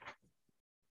 Peace.